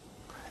what?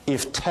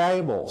 If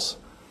tables,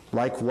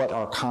 like what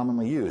are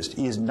commonly used,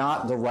 is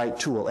not the right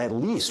tool, at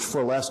least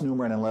for less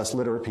numerate and less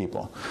literate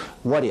people,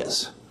 what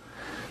is?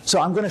 So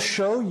I'm going to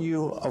show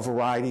you a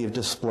variety of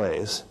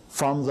displays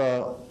from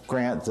the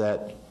grant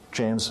that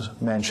James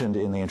mentioned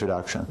in the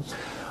introduction.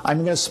 I'm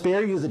going to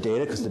spare you the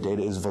data because the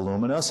data is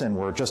voluminous and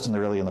we're just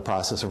really in the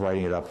process of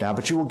writing it up now,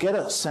 but you will get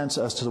a sense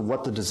as to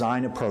what the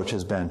design approach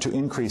has been to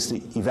increase the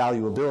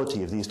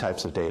evaluability of these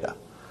types of data.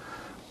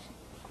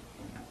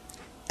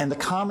 And the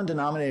common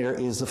denominator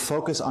is the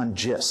focus on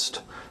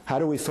gist. How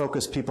do we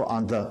focus people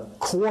on the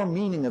core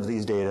meaning of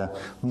these data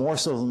more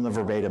so than the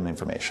verbatim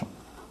information?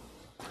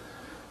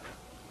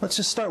 Let's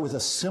just start with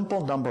a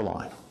simple number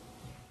line.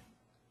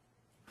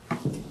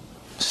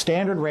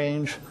 Standard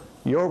range,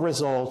 your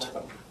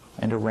result,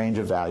 and a range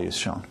of values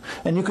shown.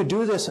 And you could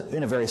do this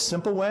in a very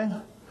simple way,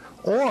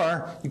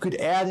 or you could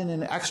add in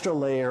an extra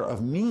layer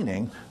of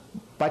meaning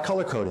by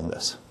color coding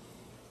this.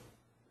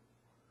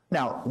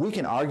 Now, we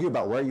can argue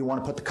about where you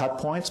want to put the cut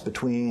points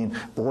between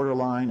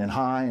borderline and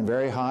high and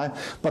very high,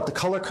 but the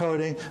color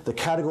coding, the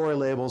category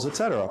labels,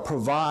 etc.,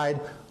 provide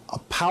a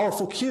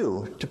powerful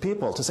cue to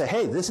people to say,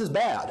 hey, this is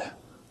bad,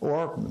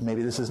 or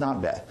maybe this is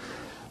not bad.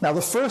 Now,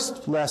 the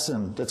first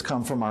lesson that's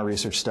come from our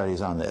research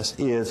studies on this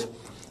is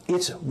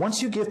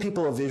once you give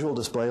people a visual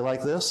display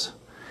like this,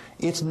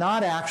 it's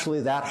not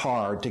actually that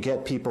hard to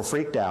get people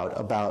freaked out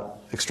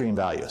about extreme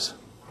values.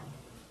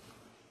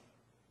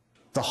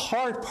 The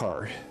hard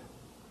part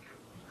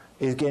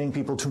is getting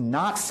people to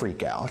not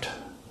freak out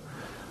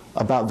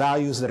about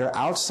values that are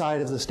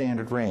outside of the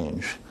standard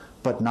range,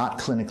 but not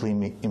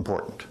clinically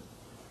important.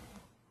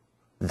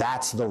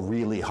 That's the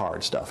really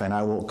hard stuff, and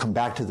I will come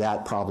back to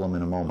that problem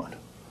in a moment.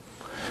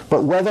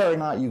 But whether or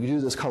not you do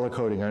this color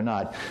coding or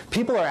not,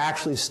 people are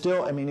actually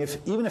still, I mean,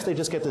 even if they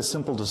just get this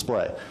simple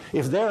display,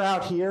 if they're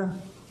out here,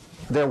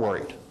 they're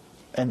worried,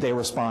 and they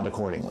respond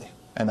accordingly,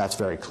 and that's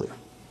very clear.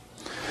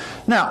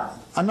 Now,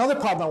 another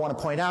problem I want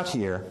to point out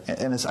here,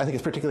 and I think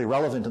it's particularly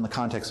relevant in the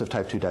context of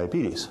type 2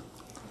 diabetes.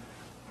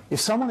 If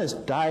someone is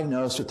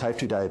diagnosed with type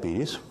 2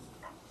 diabetes,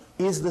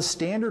 is the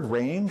standard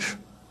range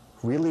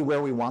really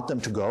where we want them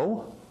to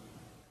go?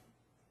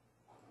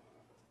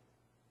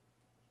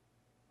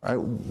 Right?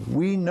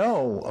 We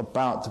know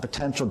about the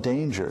potential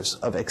dangers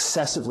of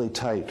excessively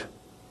tight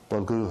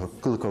blood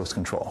glucose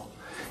control.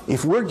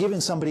 If we're giving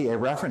somebody a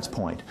reference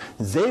point,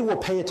 they will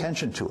pay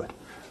attention to it.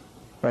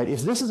 Right?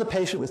 If this is a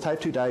patient with type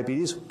 2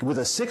 diabetes with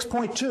a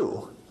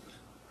 6.2,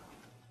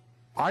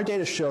 our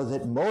data show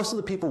that most of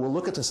the people will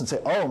look at this and say,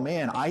 oh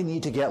man, I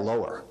need to get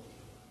lower.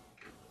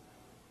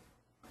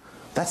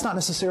 That's not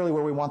necessarily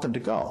where we want them to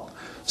go.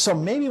 So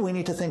maybe we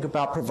need to think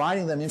about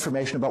providing them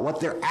information about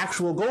what their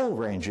actual goal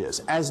range is,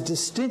 as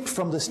distinct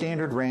from the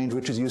standard range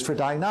which is used for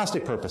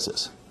diagnostic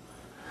purposes.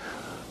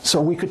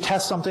 So we could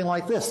test something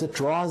like this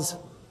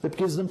that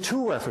gives them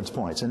 2 reference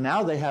points, and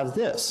now they have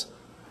this.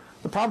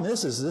 The problem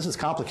is this is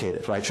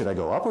complicated, right? Should I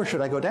go up or should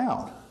I go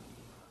down?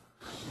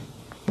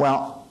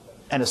 Well,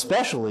 and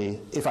especially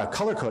if I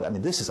color code, I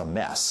mean, this is a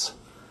mess.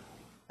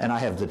 And I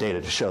have the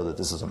data to show that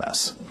this is a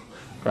mess,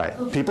 right?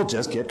 People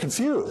just get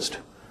confused,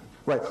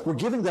 right? We're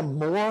giving them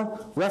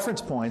more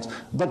reference points,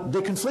 but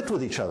they conflict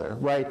with each other,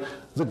 right?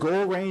 The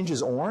goal range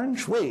is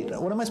orange. Wait,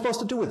 what am I supposed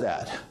to do with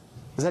that?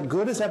 Is that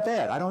good? Is that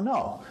bad? I don't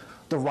know.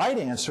 The right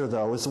answer,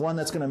 though, is the one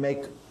that's going to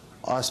make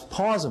us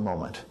pause a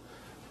moment.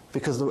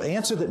 Because the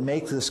answer that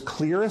makes this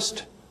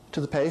clearest to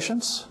the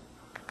patients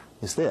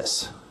is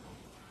this.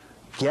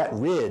 Get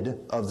rid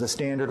of the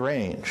standard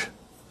range.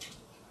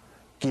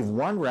 Give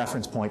 1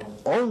 reference point,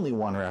 only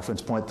 1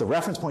 reference point, the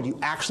reference point you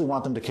actually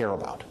want them to care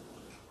about.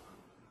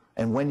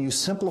 And when you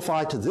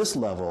simplify to this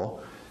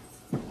level,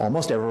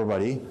 almost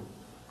everybody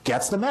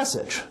gets the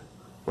message,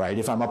 right?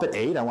 If I'm up at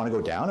 8, I want to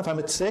go down. If I'm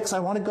at 6, I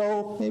want to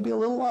go maybe a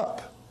little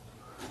up.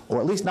 Or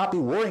at least not be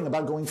worrying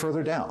about going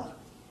further down.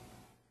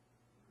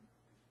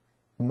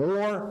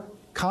 More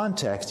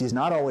context is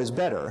not always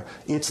better.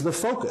 It's the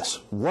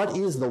focus. What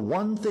is the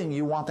one thing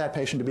you want that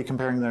patient to be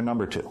comparing their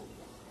number to?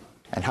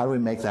 And how do we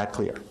make that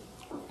clear?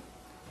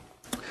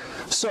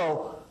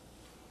 So,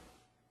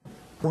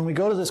 when we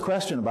go to this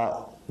question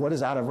about what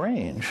is out of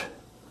range,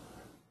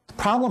 the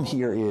problem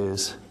here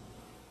is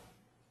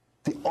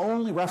the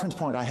only reference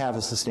point I have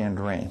is the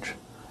standard range.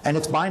 And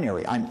it's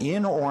binary. I'm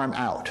in or I'm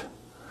out.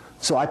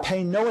 So I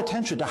pay no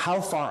attention to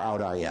how far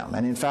out I am.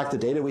 And in fact, the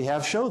data we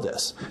have show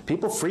this.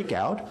 People freak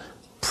out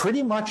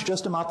pretty much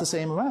just about the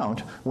same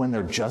amount when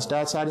they're just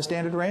outside of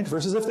standard range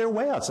versus if they're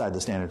way outside the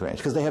standard range,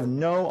 because they have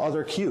no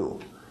other cue.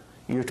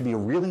 You have to be a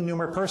really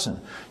numerate person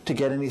to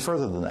get any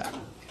further than that.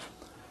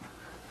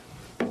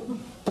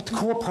 But the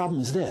core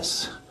problem is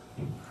this.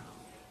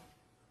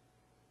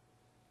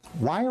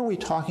 Why are we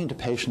talking to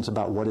patients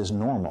about what is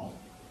normal?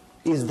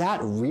 Is that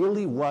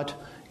really what,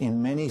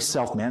 in many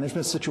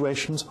self-management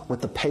situations,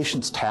 what the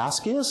patient's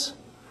task is?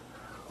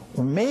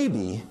 Or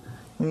maybe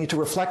we need to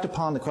reflect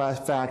upon the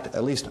fact,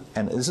 at least,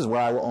 and this is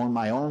where I will own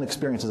my own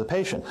experience as a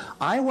patient,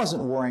 I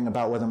wasn't worrying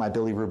about whether my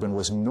bilirubin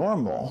was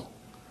normal.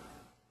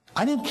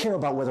 I didn't care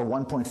about whether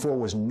 1.4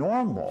 was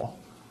normal.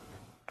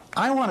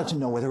 I wanted to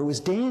know whether it was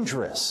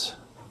dangerous.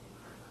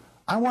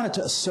 I wanted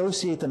to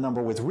associate the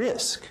number with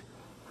risk.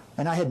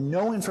 And I had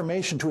no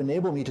information to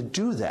enable me to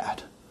do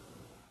that.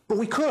 But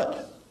we could.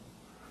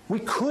 We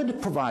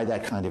could provide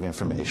that kind of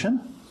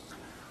information.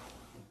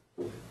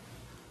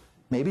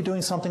 Maybe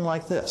doing something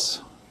like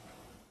this.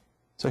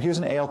 So here's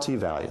an ALT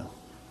value.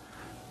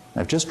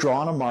 I've just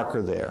drawn a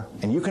marker there,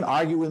 and you can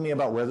argue with me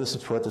about where this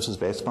is put. This is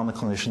based upon the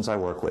clinicians I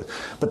work with.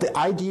 But the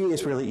idea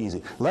is really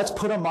easy. Let's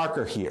put a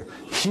marker here.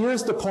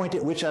 Here's the point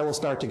at which I will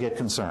start to get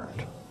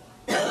concerned.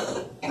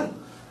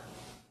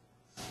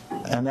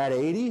 And that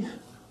 80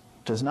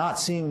 does not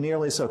seem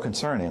nearly so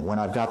concerning when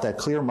I've got that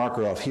clear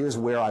marker of here's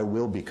where I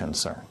will be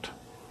concerned.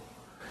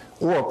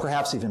 Or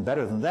perhaps even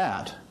better than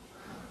that,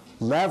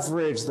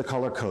 leverage the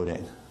color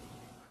coding.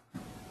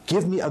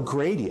 Give me a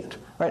gradient.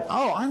 Right?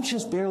 Oh, I'm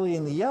just barely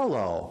in the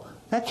yellow.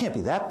 That can't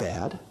be that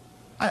bad.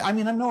 I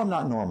mean, I know I'm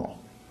not normal,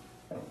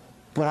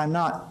 but I'm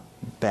not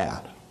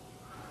bad.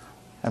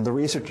 And the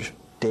research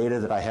data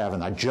that I have,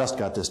 and I just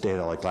got this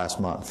data like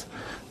last month,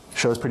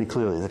 shows pretty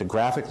clearly that a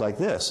graphic like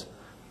this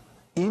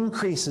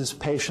increases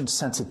patients'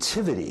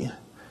 sensitivity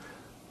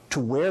to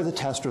where the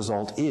test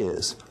result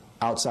is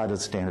outside of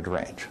the standard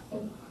range.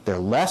 They're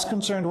less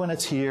concerned when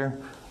it's here,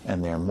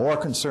 and they're more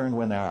concerned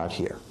when they're out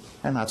here.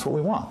 And that's what we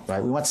want,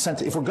 right? We want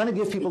if we're going to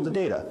give people the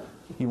data,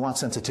 you want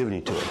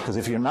sensitivity to it. Because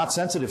if you're not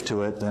sensitive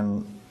to it,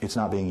 then it's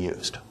not being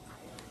used.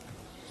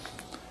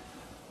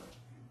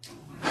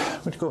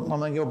 I'm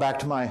going to go back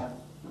to my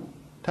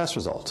test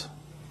results.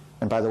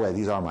 And by the way,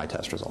 these are my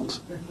test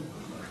results.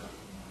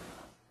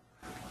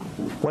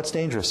 What's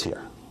dangerous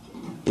here?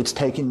 It's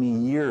taken me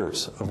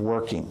years of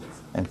working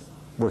and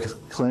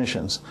with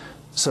clinicians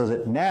so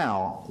that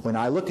now, when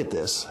I look at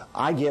this,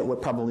 I get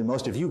what probably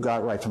most of you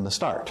got right from the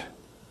start,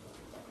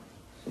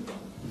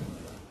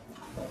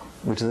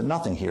 which is that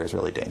nothing here is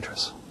really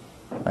dangerous.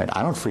 Right?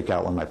 I don't freak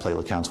out when my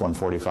platelet count's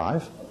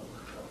 145.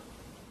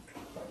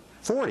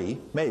 40,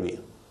 maybe,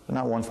 but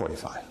not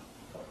 145.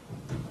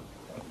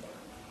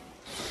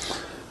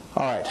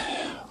 All right,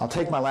 I'll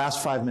take my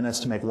last 5 minutes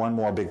to make one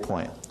more big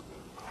point.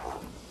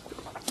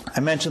 I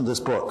mentioned this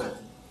book.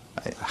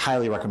 I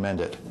highly recommend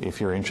it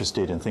if you're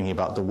interested in thinking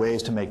about the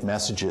ways to make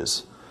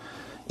messages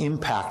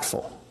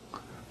impactful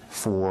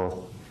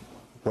for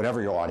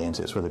whatever your audience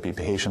is, whether it be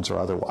patients or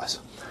otherwise.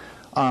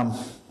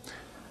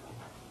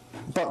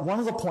 But one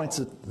of the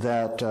points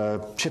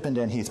that Chip and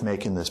Dan Heath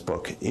make in this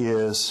book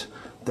is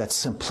that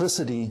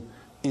simplicity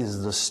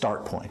is the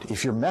start point.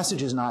 If your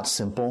message is not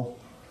simple,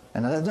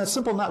 and that's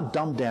simple, not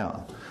dumbed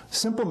down,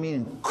 simple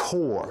meaning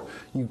core,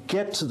 you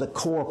get to the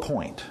core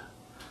point,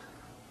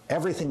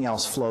 everything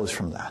else flows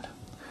from that.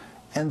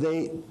 And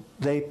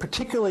they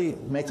particularly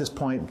make this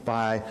point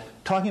by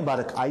talking about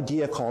an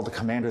idea called the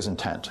commander's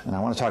intent. And I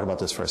want to talk about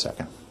this for a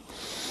second.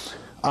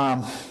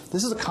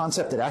 This is a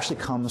concept that actually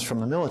comes from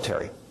the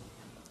military.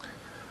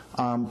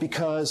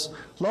 Because,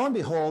 lo and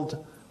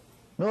behold,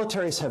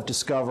 militaries have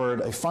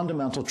discovered a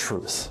fundamental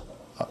truth,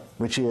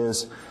 which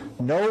is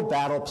no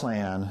battle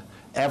plan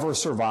ever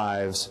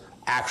survives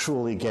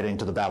actually getting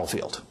to the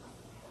battlefield.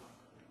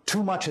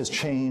 Too much has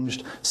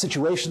changed,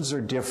 situations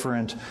are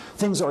different,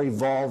 things are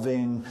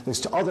evolving,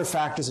 there's other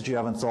factors that you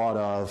haven't thought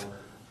of,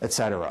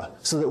 etc.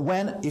 So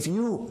that if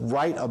you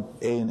write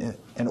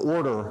an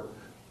order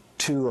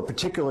to a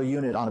particular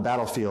unit on a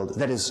battlefield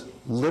that is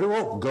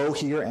literal, go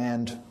here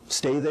and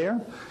stay there,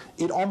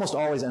 it almost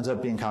always ends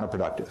up being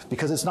counterproductive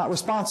because it's not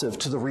responsive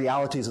to the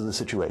realities of the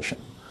situation.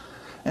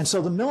 And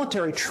so the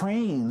military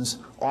trains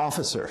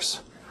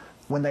officers,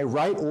 when they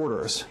write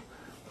orders,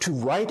 to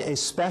write a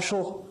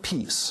special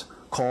piece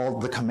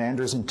called the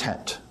commander's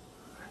intent.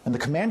 And the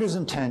commander's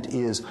intent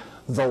is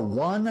the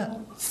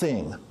one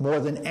thing, more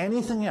than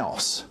anything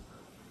else,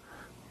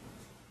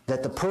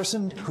 that the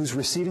person who's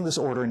receiving this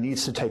order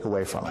needs to take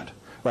away from it.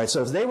 Right,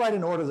 so if they write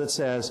an order that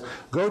says,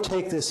 go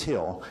take this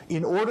hill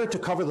in order to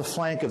cover the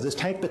flank of this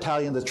tank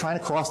battalion that's trying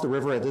to cross the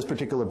river at this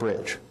particular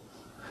bridge,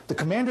 the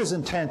commander's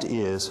intent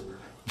is,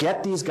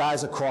 get these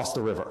guys across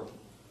the river.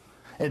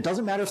 And it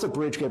doesn't matter if the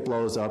bridge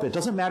blows up. It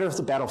doesn't matter if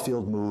the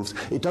battlefield moves.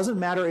 It doesn't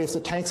matter if the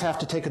tanks have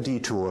to take a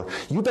detour.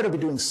 You better be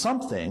doing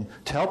something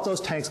to help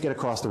those tanks get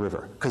across the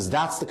river, because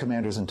that's the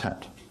commander's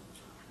intent.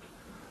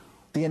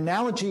 The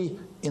analogy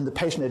in the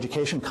patient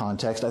education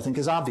context, I think,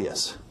 is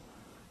obvious.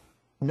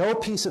 No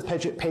piece of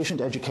patient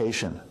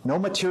education, no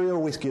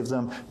material we give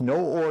them, no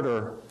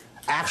order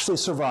actually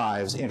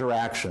survives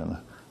interaction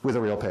with a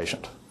real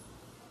patient.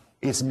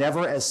 It's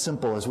never as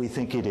simple as we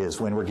think it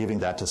is when we're giving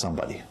that to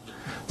somebody.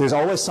 There's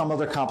always some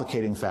other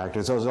complicating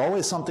factors. There's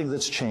always something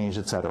that's changed,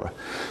 etc.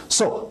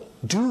 So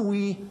do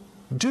we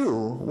do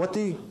what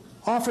the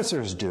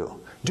officers do?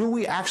 Do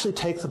we actually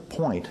take the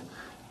point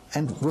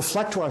and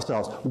reflect to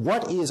ourselves,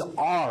 what is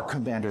our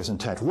commander's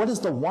intent? What is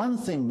the one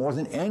thing more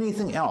than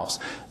anything else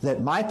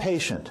that my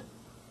patient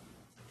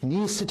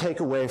needs to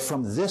take away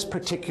from this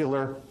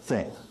particular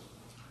thing?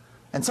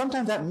 And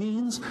sometimes that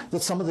means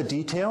that some of the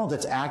detail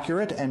that's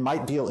accurate and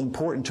might be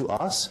important to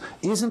us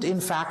isn't in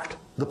fact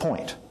the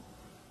point.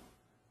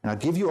 And I'll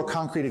give you a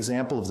concrete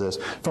example of this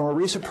from a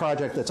research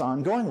project that's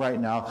ongoing right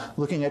now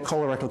looking at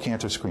colorectal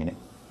cancer screening.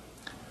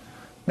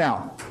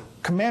 Now,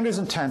 commander's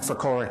intent for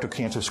colorectal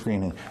cancer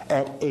screening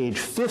at age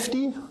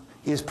 50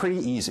 is pretty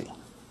easy.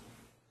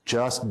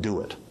 Just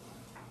do it.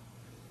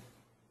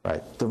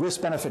 Right? The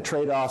risk-benefit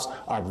trade-offs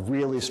are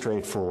really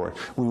straightforward.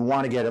 We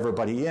want to get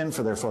everybody in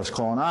for their first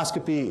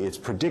colonoscopy. It's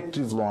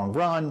predictive, long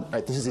run.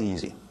 Right? This is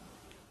easy.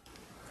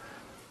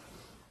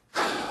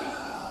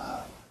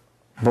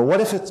 But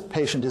what if the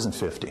patient isn't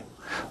 50?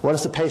 What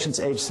if the patient's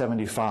age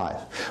 75?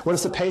 What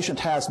if the patient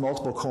has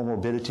multiple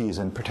comorbidities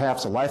and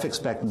perhaps a life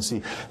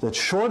expectancy that's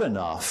short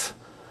enough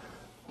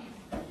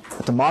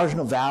that the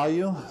marginal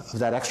value of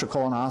that extra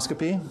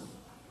colonoscopy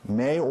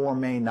may or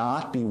may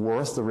not be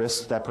worth the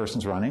risk that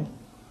person's running?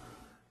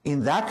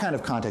 In that kind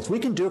of context, we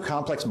can do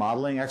complex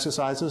modeling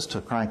exercises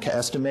to try and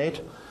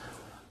estimate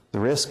the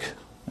risk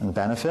and the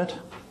benefit,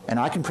 and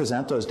I can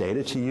present those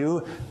data to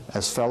you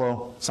as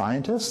fellow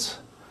scientists.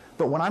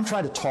 But when I'm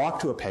trying to talk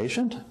to a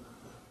patient,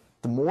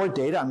 the more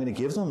data I'm going to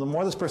give them, the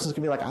more this person's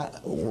going to be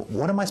like,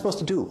 what am I supposed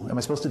to do? Am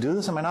I supposed to do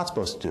this? Am I not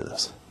supposed to do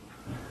this?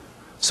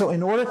 So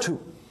in order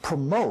to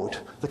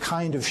promote the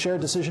kind of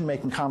shared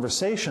decision-making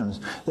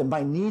conversations that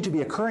might need to be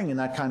occurring in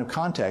that kind of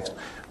context,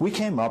 we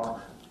came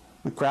up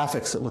with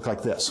graphics that look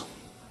like this.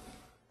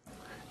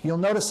 You'll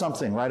notice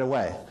something right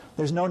away.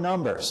 There's no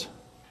numbers.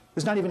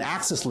 There's not even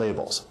axis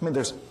labels. I mean,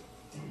 there's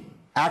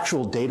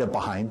actual data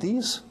behind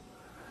these.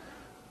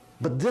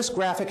 But this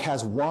graphic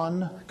has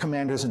one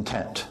commander's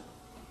intent.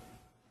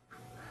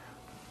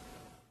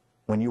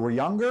 When you were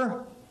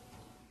younger,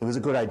 it was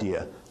a good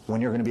idea. When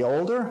you're going to be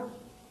older,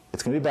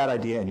 it's going to be a bad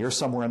idea, and you're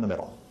somewhere in the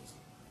middle.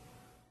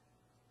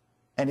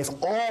 And if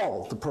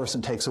all the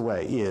person takes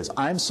away is,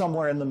 I'm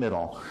somewhere in the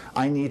middle,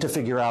 I need to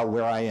figure out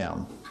where I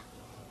am,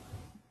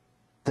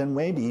 then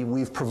maybe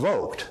we've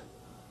provoked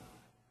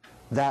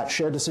that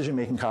shared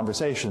decision-making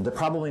conversation that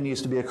probably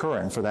needs to be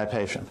occurring for that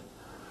patient.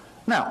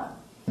 Now,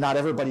 not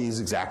everybody is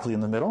exactly in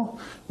the middle,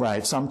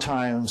 right?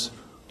 Sometimes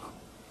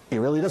it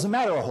really doesn't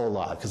matter a whole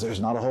lot because there's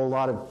not a whole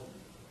lot of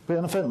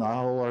benefit, not a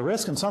whole lot of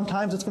risk, and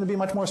sometimes it's going to be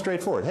much more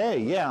straightforward. Hey,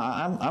 yeah,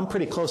 I'm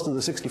pretty close to the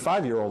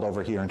 65-year-old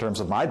over here in terms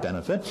of my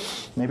benefit.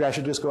 Maybe I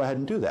should just go ahead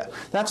and do that.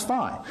 That's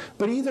fine.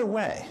 But either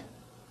way,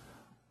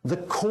 the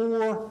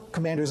core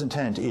commander's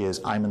intent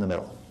is I'm in the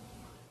middle.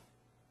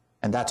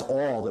 And that's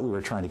all that we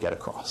were trying to get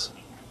across.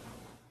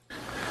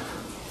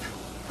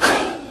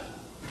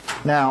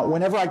 Now,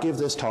 whenever I give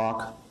this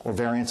talk, or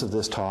variants of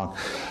this talk,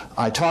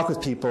 I talk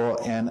with people,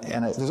 and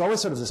there's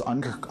always sort of this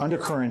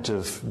undercurrent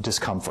of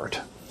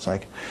discomfort. It's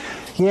like,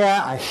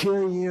 yeah, I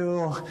hear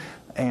you,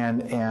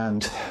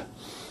 and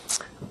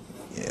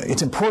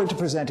it's important to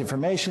present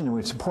information, and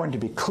it's important to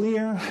be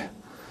clear,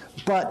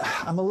 but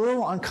I'm a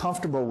little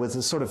uncomfortable with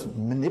this sort of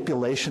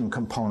manipulation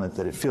component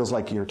that it feels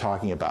like you're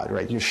talking about,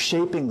 right? You're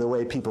shaping the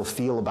way people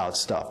feel about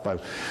stuff by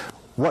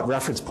what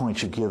reference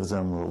points you give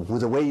them, or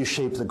the way you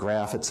shape the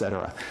graph, et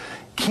cetera.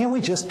 Can't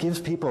we just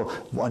give people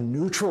a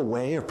neutral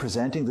way of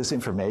presenting this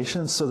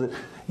information so that,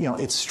 you know,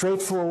 it's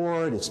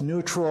straightforward, it's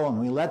neutral, and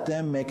we let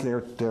them make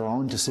their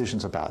own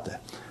decisions about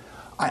that?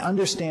 I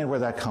understand where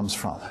that comes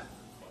from.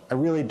 I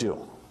really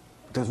do.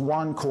 There's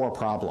one core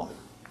problem.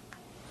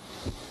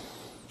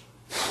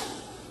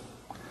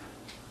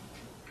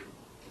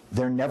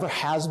 There never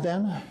has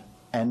been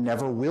and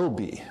never will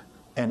be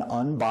an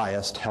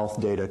unbiased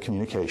health data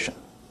communication.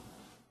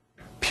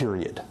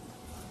 Period.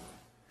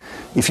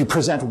 If you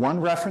present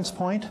one reference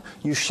point,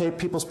 you shape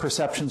people's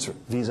perceptions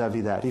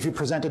vis-a-vis that. If you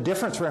present a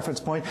different reference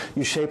point,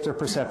 you shape their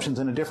perceptions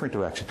in a different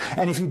direction.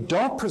 And if you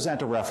don't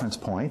present a reference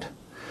point,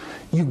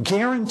 you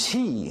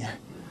guarantee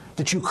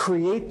that you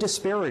create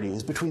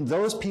disparities between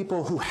those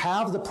people who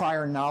have the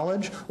prior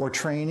knowledge or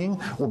training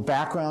or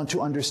background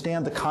to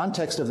understand the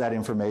context of that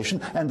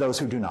information and those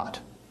who do not.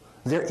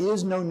 There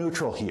is no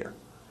neutral here.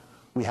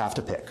 We have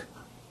to pick.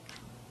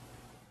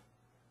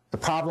 The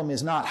problem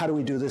is not how do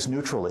we do this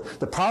neutrally.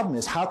 The problem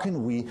is how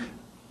can we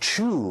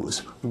choose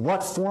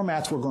what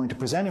formats we're going to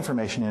present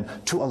information in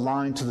to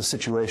align to the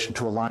situation,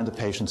 to align to the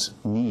patient's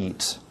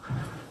needs.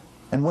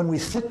 And when we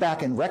sit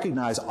back and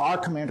recognize our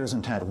commander's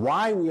intent,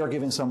 why we are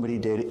giving somebody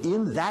data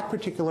in that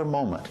particular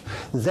moment,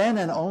 then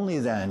and only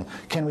then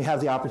can we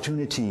have the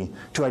opportunity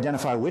to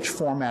identify which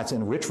formats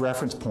and which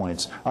reference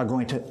points are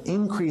going to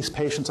increase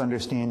patients'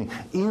 understanding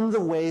in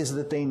the ways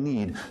that they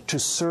need to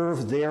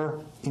serve their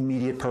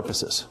immediate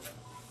purposes,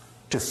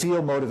 to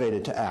feel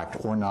motivated to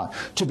act or not,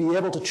 to be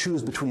able to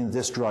choose between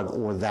this drug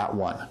or that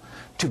one,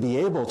 to be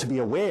able to be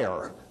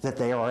aware that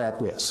they are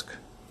at risk.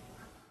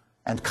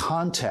 And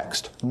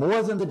context,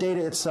 more than the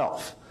data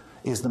itself,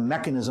 is the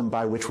mechanism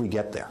by which we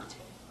get there.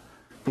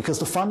 Because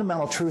the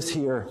fundamental truth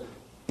here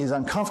is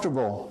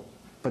uncomfortable,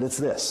 but it's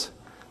this,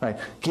 right?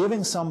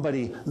 Giving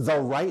somebody the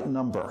right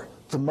number,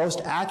 the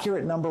most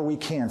accurate number we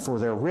can for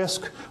their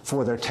risk,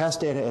 for their test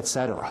data, et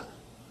cetera,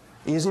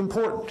 is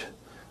important,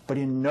 but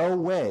in no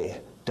way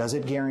does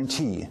it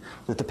guarantee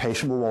that the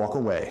patient will walk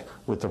away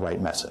with the right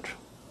message?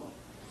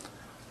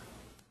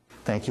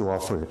 Thank you all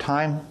for your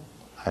time.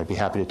 I'd be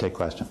happy to take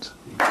questions.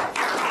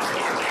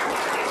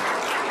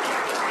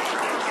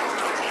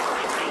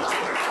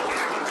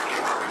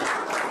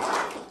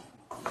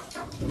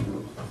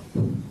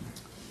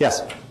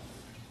 Yes?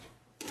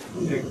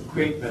 A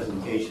great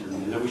presentation,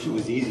 and I wish it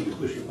was easy to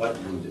push a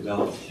button and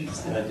develop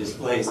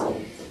displays.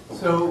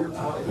 So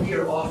we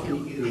are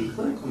often either in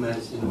clinical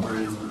medicine or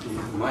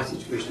in my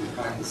situation in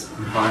practice,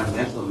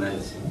 environmental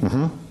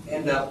medicine,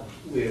 end up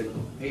with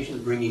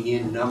patients bringing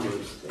in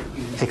numbers that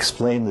you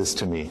Explain this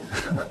to me.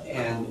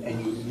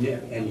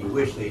 and you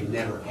wish they'd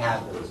never had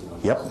those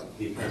numbers. Yep.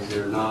 Because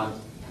they're not.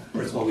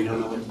 First of all, we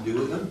don't know what to do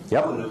with them.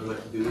 Yep. We don't know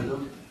what to do with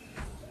them.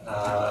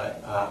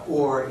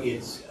 Or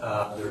it's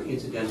they're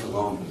incidental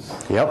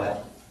onlys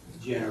that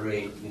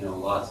generate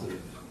lots of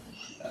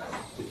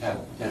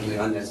potentially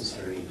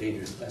unnecessary and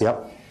dangerous tests.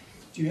 Yep.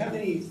 Do you have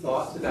any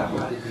thoughts about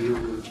how to deal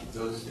with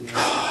those scenarios?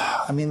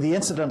 I mean, the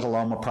incidental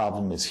OMA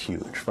problem is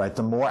huge, right?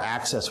 The more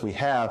access we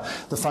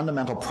have, the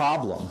fundamental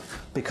problem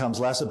becomes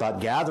less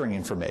about gathering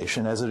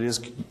information as it is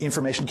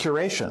information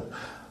curation,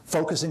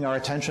 focusing our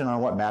attention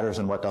on what matters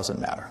and what doesn't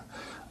matter.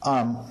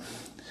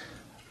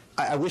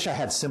 I wish I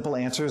had simple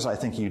answers. I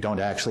think you don't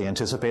actually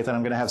anticipate that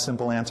I'm going to have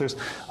simple answers.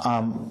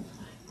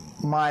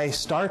 My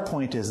start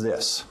point is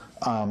this.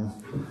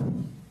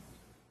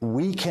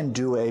 We can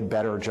do a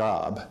better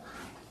job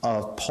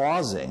of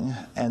pausing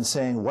and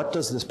saying, what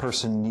does this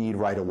person need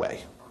right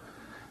away?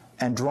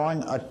 And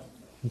drawing a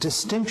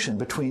distinction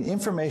between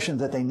information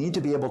that they need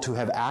to be able to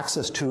have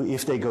access to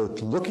if they go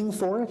looking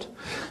for it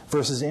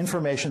versus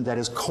information that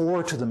is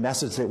core to the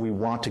message that we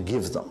want to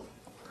give them.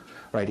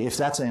 Right? If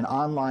that's an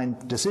online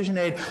decision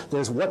aid,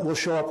 there's what will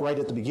show up right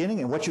at the beginning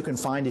and what you can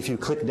find if you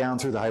click down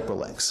through the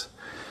hyperlinks.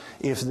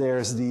 If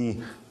there's the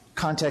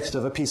context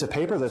of a piece of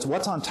paper, there's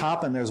what's on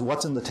top and there's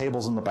what's in the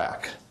tables in the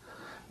back.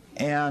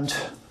 And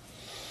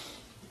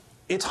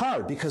it's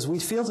hard because we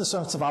feel this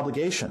sense of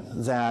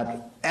obligation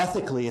that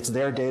ethically it's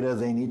their data,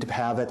 they need to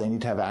have it, they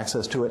need to have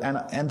access to it,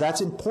 and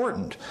that's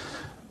important.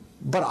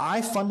 But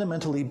I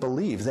fundamentally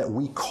believe that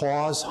we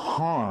cause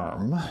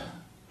harm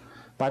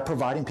by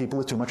providing people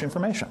with too much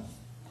information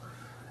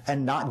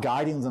and not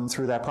guiding them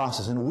through that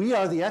process. And we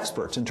are the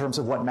experts in terms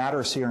of what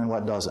matters here and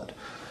what doesn't.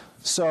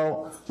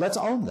 So let's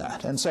own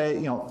that and say,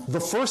 the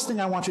first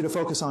thing I want you to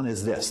focus on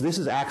is this. This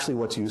is actually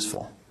what's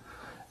useful.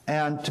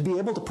 And to be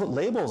able to put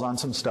labels on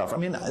some stuff. I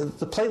mean,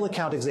 the platelet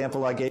count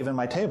example I gave in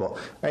my table,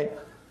 right?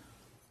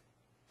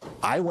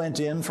 I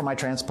went in for my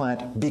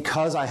transplant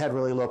because I had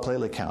really low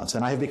platelet counts,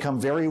 and I have become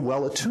very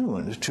well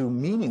attuned to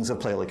meanings of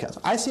platelet counts.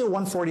 I see a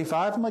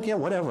 145, I'm like, yeah,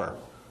 whatever.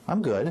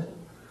 I'm good.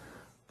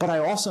 But I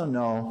also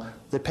know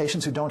that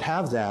patients who don't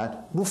have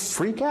that will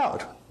freak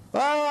out.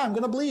 Oh, I'm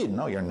going to bleed.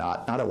 No, you're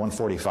not at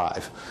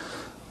 145.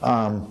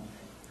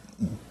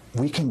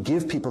 We can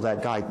give people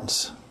that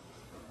guidance.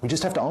 We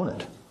just have to own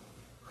it.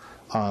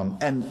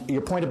 And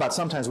your point about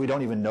sometimes we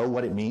don't even know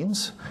what it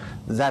means,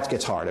 that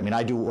gets hard. I mean,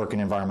 I do work in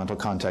environmental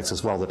contexts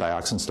as well, the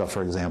dioxin stuff,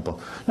 for example.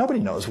 Nobody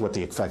knows what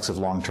the effects of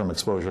long-term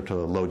exposure to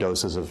low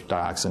doses of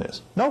dioxin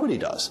is. Nobody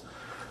does.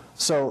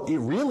 So it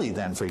really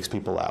then freaks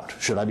people out.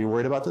 Should I be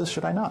worried about this?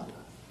 Should I not?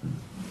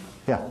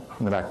 Yeah,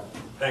 in the back.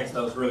 Thanks,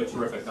 that was really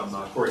terrific. I'm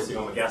Corey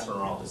Siegel, I'm a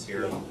gastroenterologist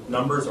here.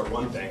 Numbers are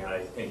one thing, and I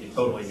think you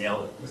totally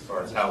nailed it as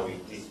far as how we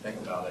need to think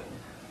about it.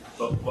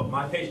 But what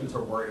my patients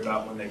are worried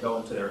about when they go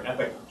into their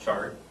EPIC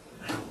chart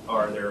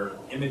are their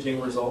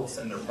imaging results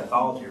and their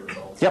pathology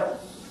results.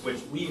 Yep.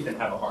 Which we even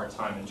have a hard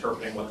time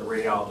interpreting what the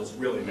radiologist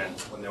really meant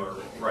when they were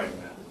writing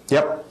that.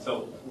 Yep.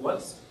 So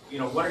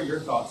what are your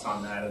thoughts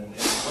on that, and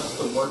what's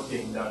the work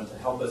being done to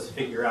help us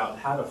figure out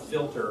how to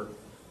filter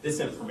this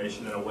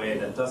information in a way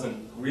that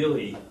doesn't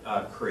really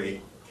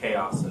create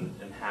chaos and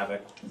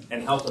havoc,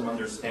 and help them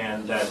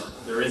understand that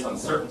there is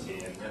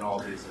uncertainty in all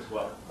of these as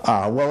well?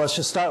 Well, let's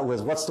just start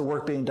with what's the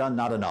work being done?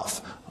 Not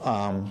enough.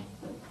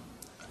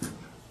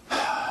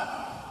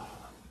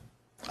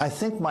 I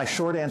think my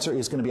short answer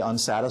is going to be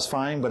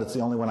unsatisfying, but it's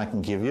the only one I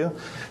can give you,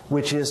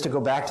 which is to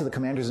go back to the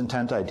commander's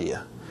intent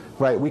idea.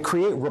 Right? We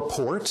create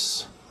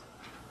reports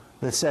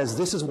that says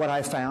this is what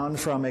I found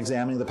from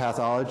examining the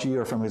pathology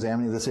or from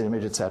examining this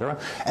image, et cetera.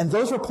 And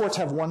those reports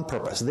have one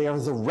purpose. They are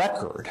the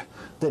record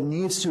that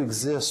needs to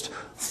exist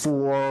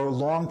for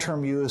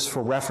long-term use,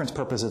 for reference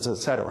purposes, et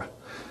cetera.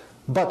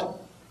 But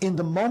in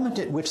the moment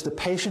at which the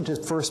patient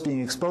is first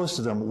being exposed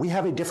to them, we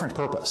have a different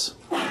purpose.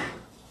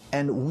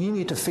 And we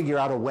need to figure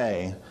out a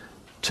way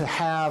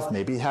to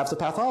maybe have the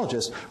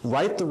pathologist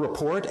write the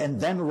report and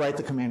then write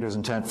the commander's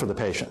intent for the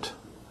patient.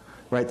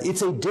 Right?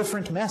 It's a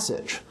different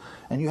message.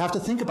 And you have to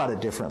think about it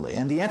differently.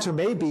 And the answer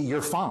may be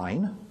you're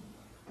fine,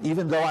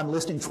 even though I'm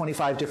listing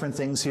 25 different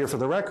things here for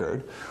the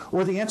record.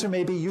 Or the answer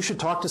may be you should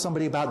talk to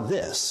somebody about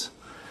this.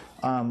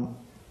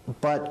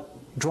 But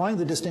drawing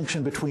the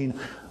distinction between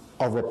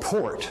a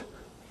report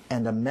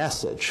and a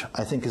message,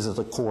 I think, is at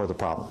the core of the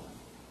problem.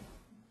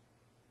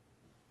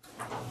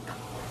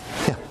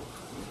 Yeah.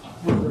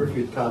 With if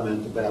you'd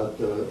comment about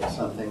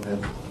something that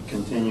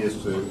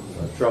continues to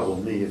trouble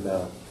me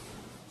about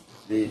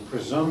the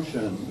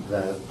presumption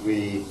that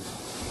we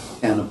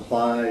can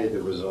apply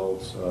the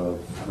results of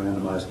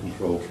randomized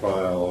controlled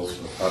trials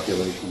or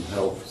population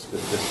health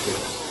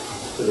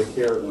statistics to the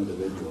care of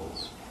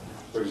individuals.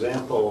 For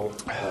example,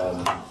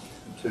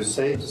 to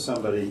say to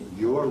somebody,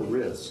 your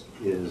risk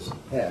is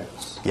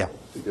X, Yeah.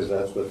 because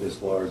that's what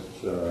this large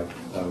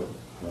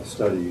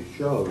study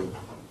showed,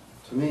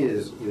 to me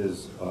is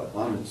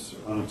on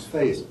its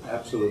face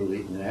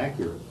absolutely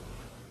inaccurate.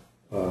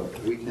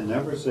 We can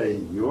never say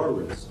your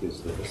risk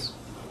is this.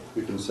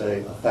 We can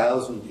say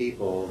 1,000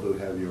 people who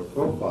have your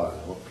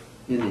profile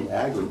in the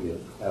aggregate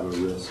have a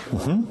risk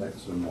of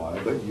X and Y,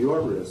 but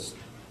your risk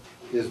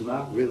is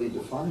not really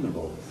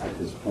definable at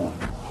this point.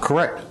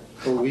 Correct.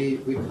 So we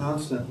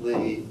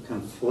constantly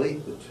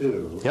conflate the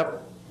two.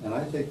 Yep. And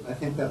I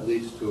think that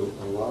leads to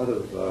a lot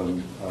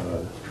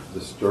of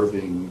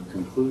disturbing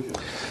conclusions.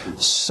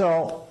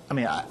 So, I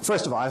mean,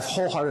 first of all, I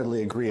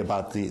wholeheartedly agree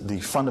about the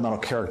fundamental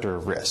character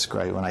of risk,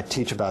 right? When I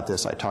teach about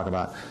this, I talk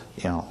about,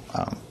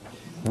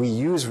 we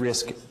use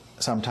risk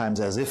sometimes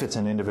as if it's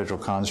an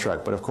individual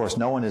construct, but of course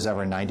no one is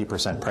ever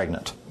 90%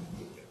 pregnant.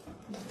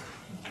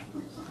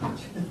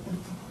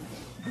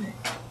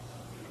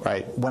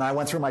 Right? When I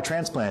went through my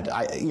transplant,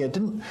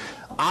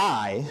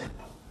 I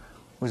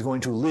was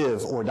going to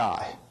live or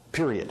die,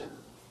 period.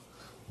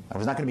 I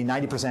was not going to be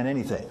 90%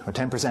 anything or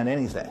 10%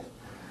 anything.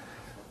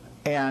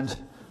 And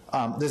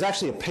there's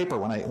actually a paper,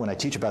 when I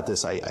teach about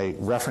this, I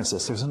reference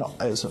this.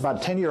 It's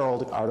about a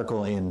 10-year-old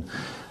article in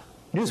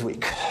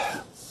Newsweek.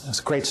 It's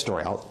a great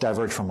story. I'll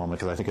diverge for a moment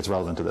because I think it's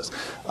relevant to this.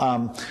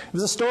 It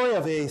was a story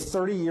of a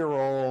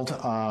 30-year-old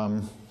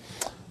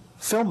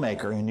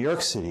filmmaker in New York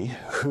City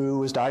who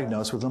was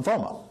diagnosed with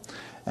lymphoma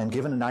and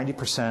given a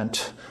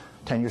 90%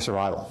 10-year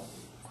survival.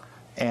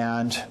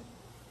 And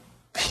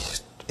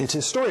it's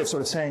his story of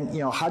sort of saying,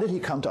 how did he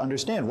come to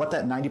understand what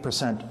that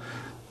 90%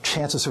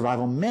 chance of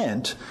survival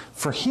meant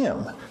for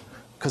him?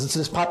 Because it's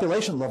this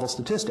population level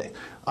statistic.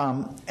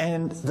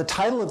 And the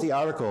title of the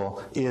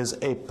article is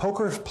A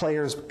Poker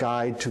Player's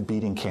Guide to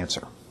Beating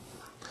Cancer.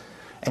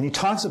 And he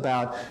talks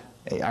about,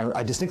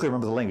 I distinctly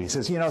remember the language,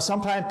 he says,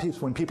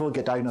 sometimes when people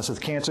get diagnosed with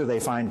cancer, they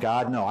find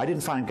God. No, I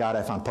didn't find God,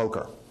 I found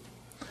poker.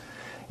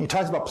 He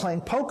talks about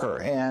playing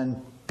poker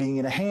and being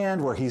in a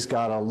hand where he's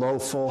got a low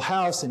full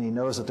house and he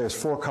knows that there's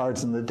 4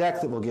 cards in the deck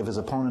that will give his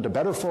opponent a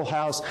better full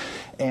house,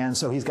 and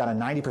so he's got a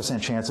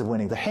 90% chance of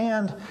winning the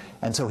hand,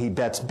 and so he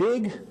bets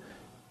big,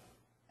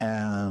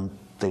 and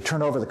they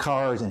turn over the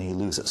cards and he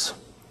loses.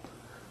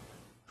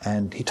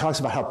 And he talks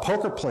about how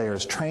poker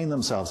players train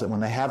themselves that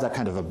when they have that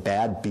kind of a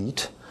bad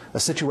beat, a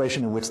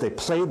situation in which they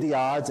played the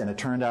odds and it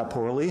turned out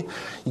poorly,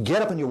 you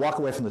get up and you walk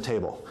away from the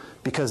table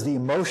because the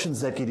emotions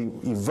that get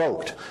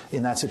evoked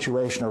in that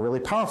situation are really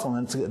powerful,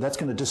 and that's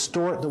going to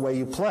distort the way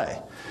you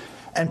play.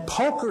 And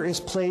poker is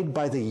played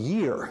by the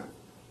year,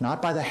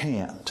 not by the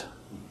hand.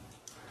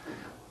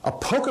 A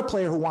poker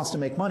player who wants to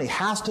make money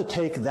has to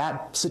take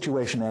that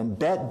situation and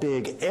bet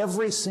big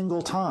every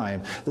single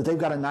time that they've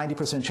got a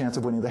 90% chance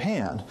of winning the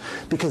hand,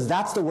 because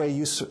that's the way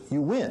you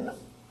win.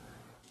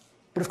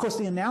 But of course,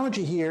 the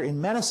analogy here in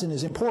medicine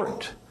is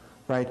important,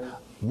 right?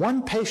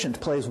 One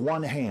patient plays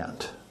one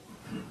hand,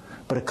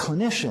 but a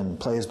clinician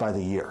plays by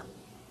the year.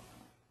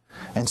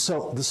 And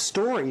so the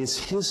story is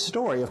his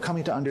story of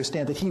coming to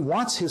understand that he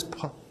wants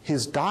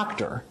his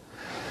doctor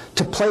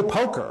to play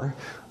poker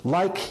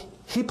like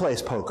he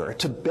plays poker,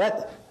 to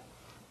bet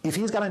if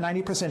he's got a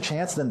 90%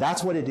 chance, then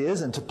that's what it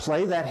is, and to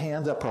play that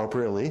hand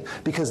appropriately,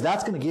 because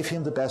that's going to give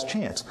him the best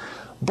chance.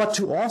 But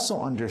to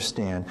also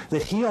understand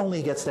that he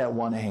only gets that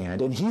one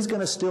hand, and he's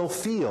going to still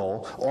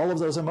feel all of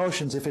those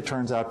emotions if it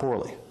turns out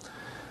poorly.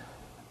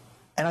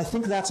 And I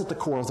think that's at the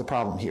core of the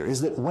problem here,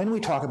 is that when we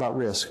talk about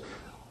risk,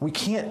 we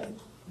can't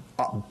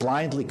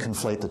blindly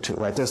conflate the two,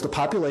 right? There's the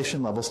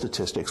population level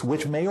statistics,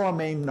 which may or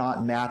may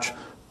not match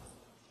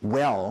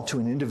well to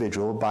an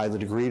individual by the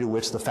degree to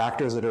which the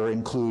factors that are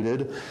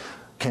included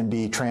can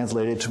be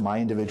translated to my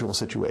individual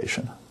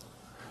situation.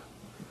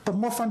 But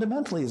more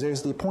fundamentally,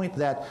 there's the point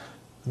that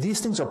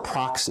these things are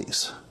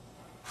proxies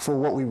for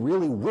what we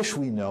really wish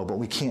we know, but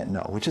we can't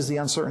know, which is the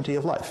uncertainty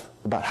of life,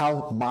 about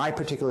how my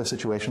particular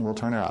situation will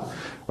turn out,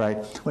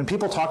 right? When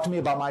people talk to me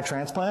about my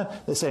transplant,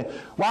 they say,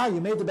 wow, you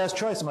made the best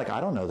choice. I'm like,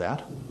 I don't know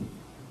that.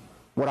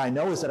 What I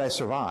know is that I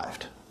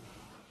survived,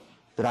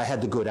 that I had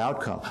the good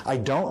outcome. I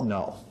don't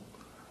know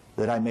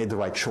that I made the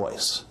right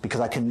choice, because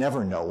I can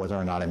never know whether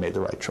or not I made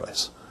the right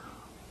choice.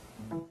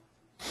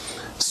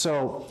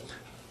 So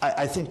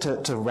I think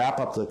to wrap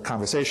up the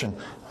conversation,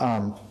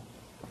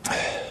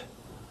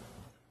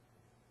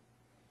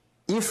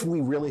 if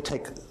we really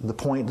take the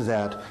point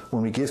that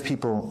when we give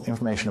people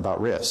information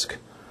about risk,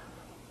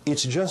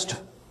 it's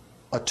just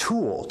a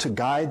tool to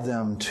guide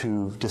them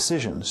to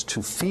decisions,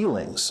 to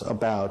feelings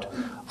about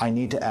I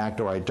need to act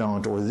or I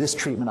don't, or this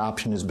treatment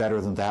option is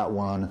better than that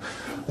one,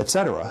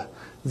 etc.,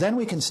 then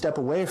we can step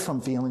away from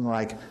feeling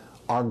like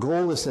our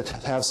goal is to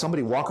have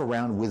somebody walk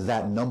around with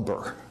that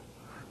number,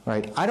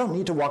 right? I don't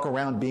need to walk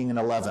around being an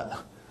 11.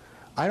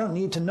 I don't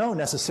need to know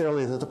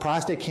necessarily that the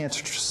prostate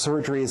cancer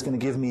surgery is going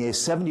to give me a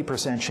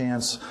 70%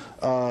 chance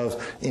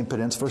of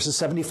impotence versus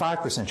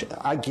 75%.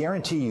 I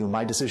guarantee you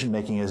my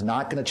decision-making is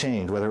not going to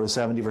change whether it was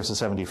 70 versus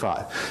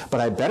 75.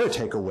 But I better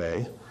take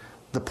away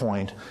the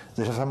point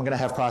that if I'm going to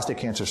have prostate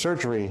cancer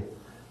surgery,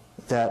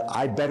 that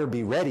I'd better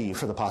be ready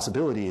for the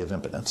possibility of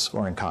impotence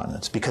or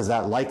incontinence, because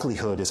that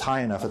likelihood is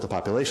high enough at the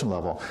population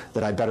level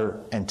that I better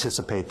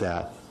anticipate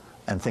that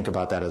and think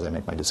about that as I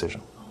make my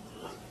decision.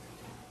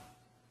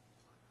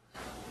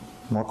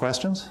 More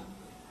questions?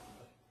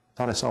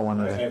 Thought I saw one.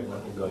 Go ahead.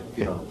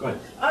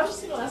 I was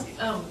just going to ask,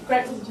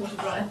 great presentation,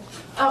 Brian.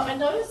 I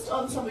noticed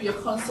on some of your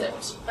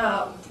concept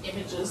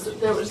images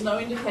that there was no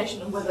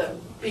indication of whether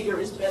bigger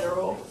is better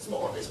or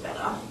smaller is better.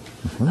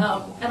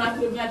 Mm-hmm. And I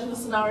could imagine a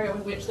scenario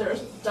in which there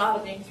is data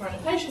being thrown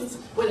at patients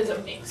where there's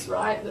a mix,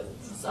 right? That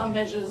some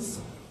measures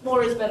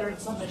more is better and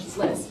some measures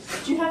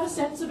less. Do you have a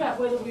sense about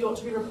whether we ought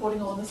to be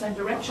reporting all in the same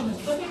direction and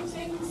flipping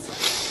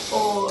things?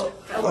 Or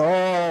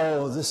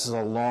oh, this is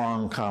a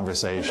long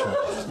conversation.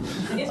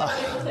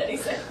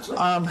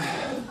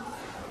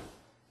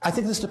 I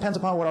think this depends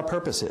upon what our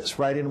purpose is,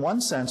 right? In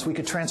one sense, we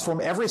could transform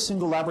every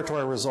single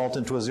laboratory result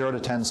into a 0 to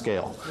 10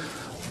 scale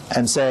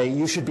and say,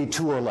 you should be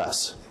 2 or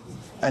less,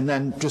 and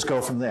then just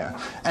go from there.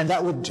 And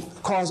that would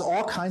cause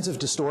all kinds of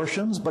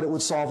distortions, but it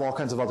would solve all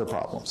kinds of other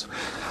problems.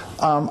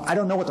 I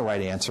don't know what the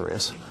right answer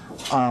is.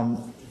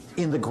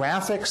 In the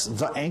graphics,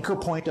 the anchor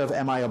point of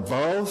am I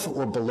above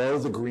or below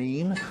the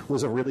green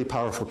was a really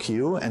powerful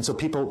cue, and so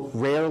people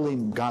rarely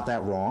got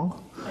that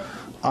wrong.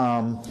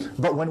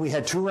 But when we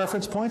had 2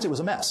 reference points, it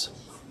was a mess.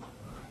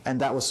 And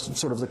that was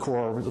sort of the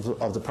core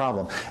of the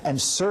problem. And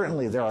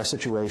certainly there are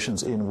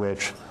situations in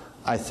which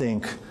I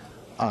think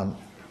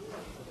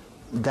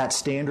that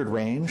standard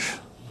range,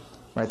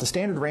 right? The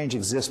standard range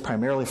exists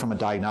primarily from a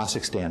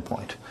diagnostic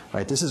standpoint,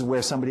 right? This is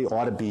where somebody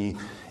ought to be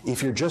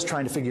if you're just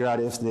trying to figure out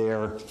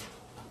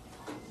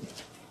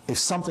if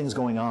something's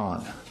going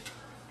on.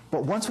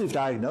 But once we've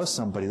diagnosed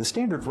somebody, the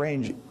standard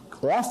range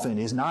often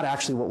is not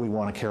actually what we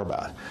want to care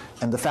about.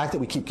 And the fact that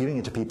we keep giving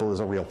it to people is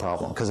a real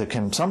problem, because it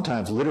can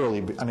sometimes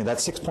literally be, I mean, that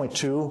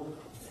 6.2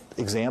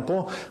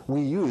 example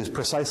we use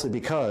precisely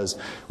because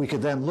we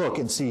could then look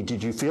and see,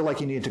 did you feel like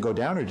you needed to go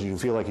down or did you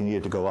feel like you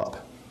needed to go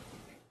up?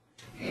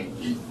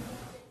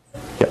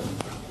 Yep.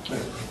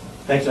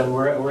 Thanks, Evan.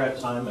 We're at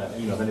time.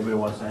 If anybody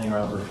wants to hang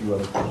around for a few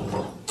other questions.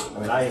 I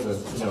mean, I have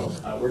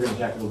we're going to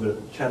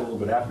chat a little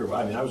bit after.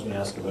 I mean, I was going to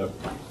ask about,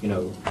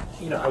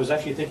 I was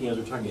actually thinking as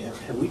we're talking,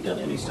 have we done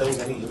any studies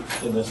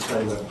in this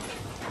study about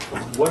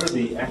what are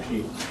the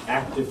actually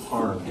active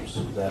harms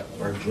that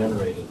are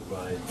generated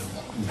by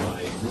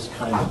this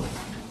kind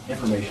of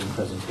information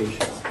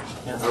presentation?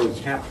 And are we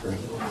capturing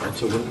it? And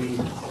so when we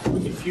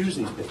confuse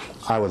these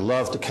patients. I would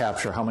love to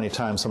capture how many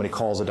times somebody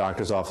calls a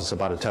doctor's office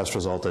about a test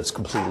result that's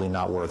completely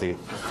not worthy.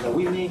 Now,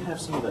 we may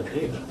have some of that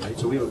data, right?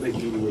 So we have a big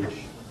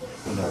EDH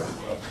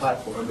a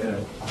platform,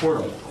 a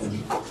portal.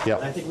 And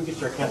yep. I think we can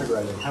start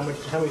categorizing how many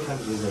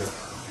times does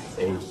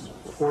a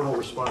portal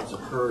response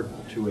occurred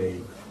to a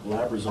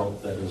lab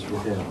result that is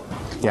within,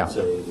 let's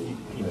say,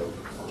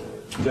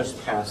 just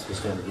past the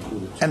standard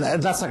deviation. And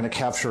that's not going to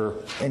capture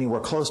anywhere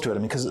close to it. I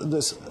mean,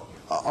 because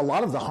a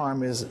lot of the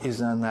harm is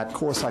in that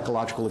core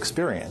psychological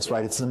experience,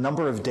 right? It's the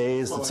number of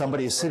days that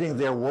somebody is sitting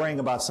there worrying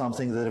about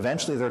something that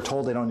eventually they're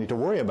told they don't need to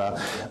worry about.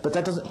 But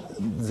that doesn't,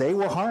 they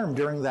were harmed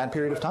during that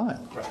period of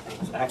time. Right.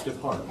 It's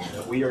active harm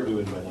that we are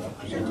doing by not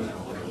presenting it in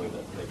a way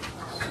that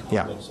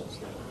makes sense.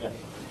 Yeah.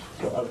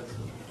 So,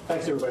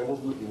 thanks, everybody.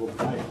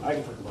 I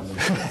can talk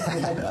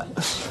about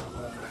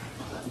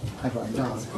it.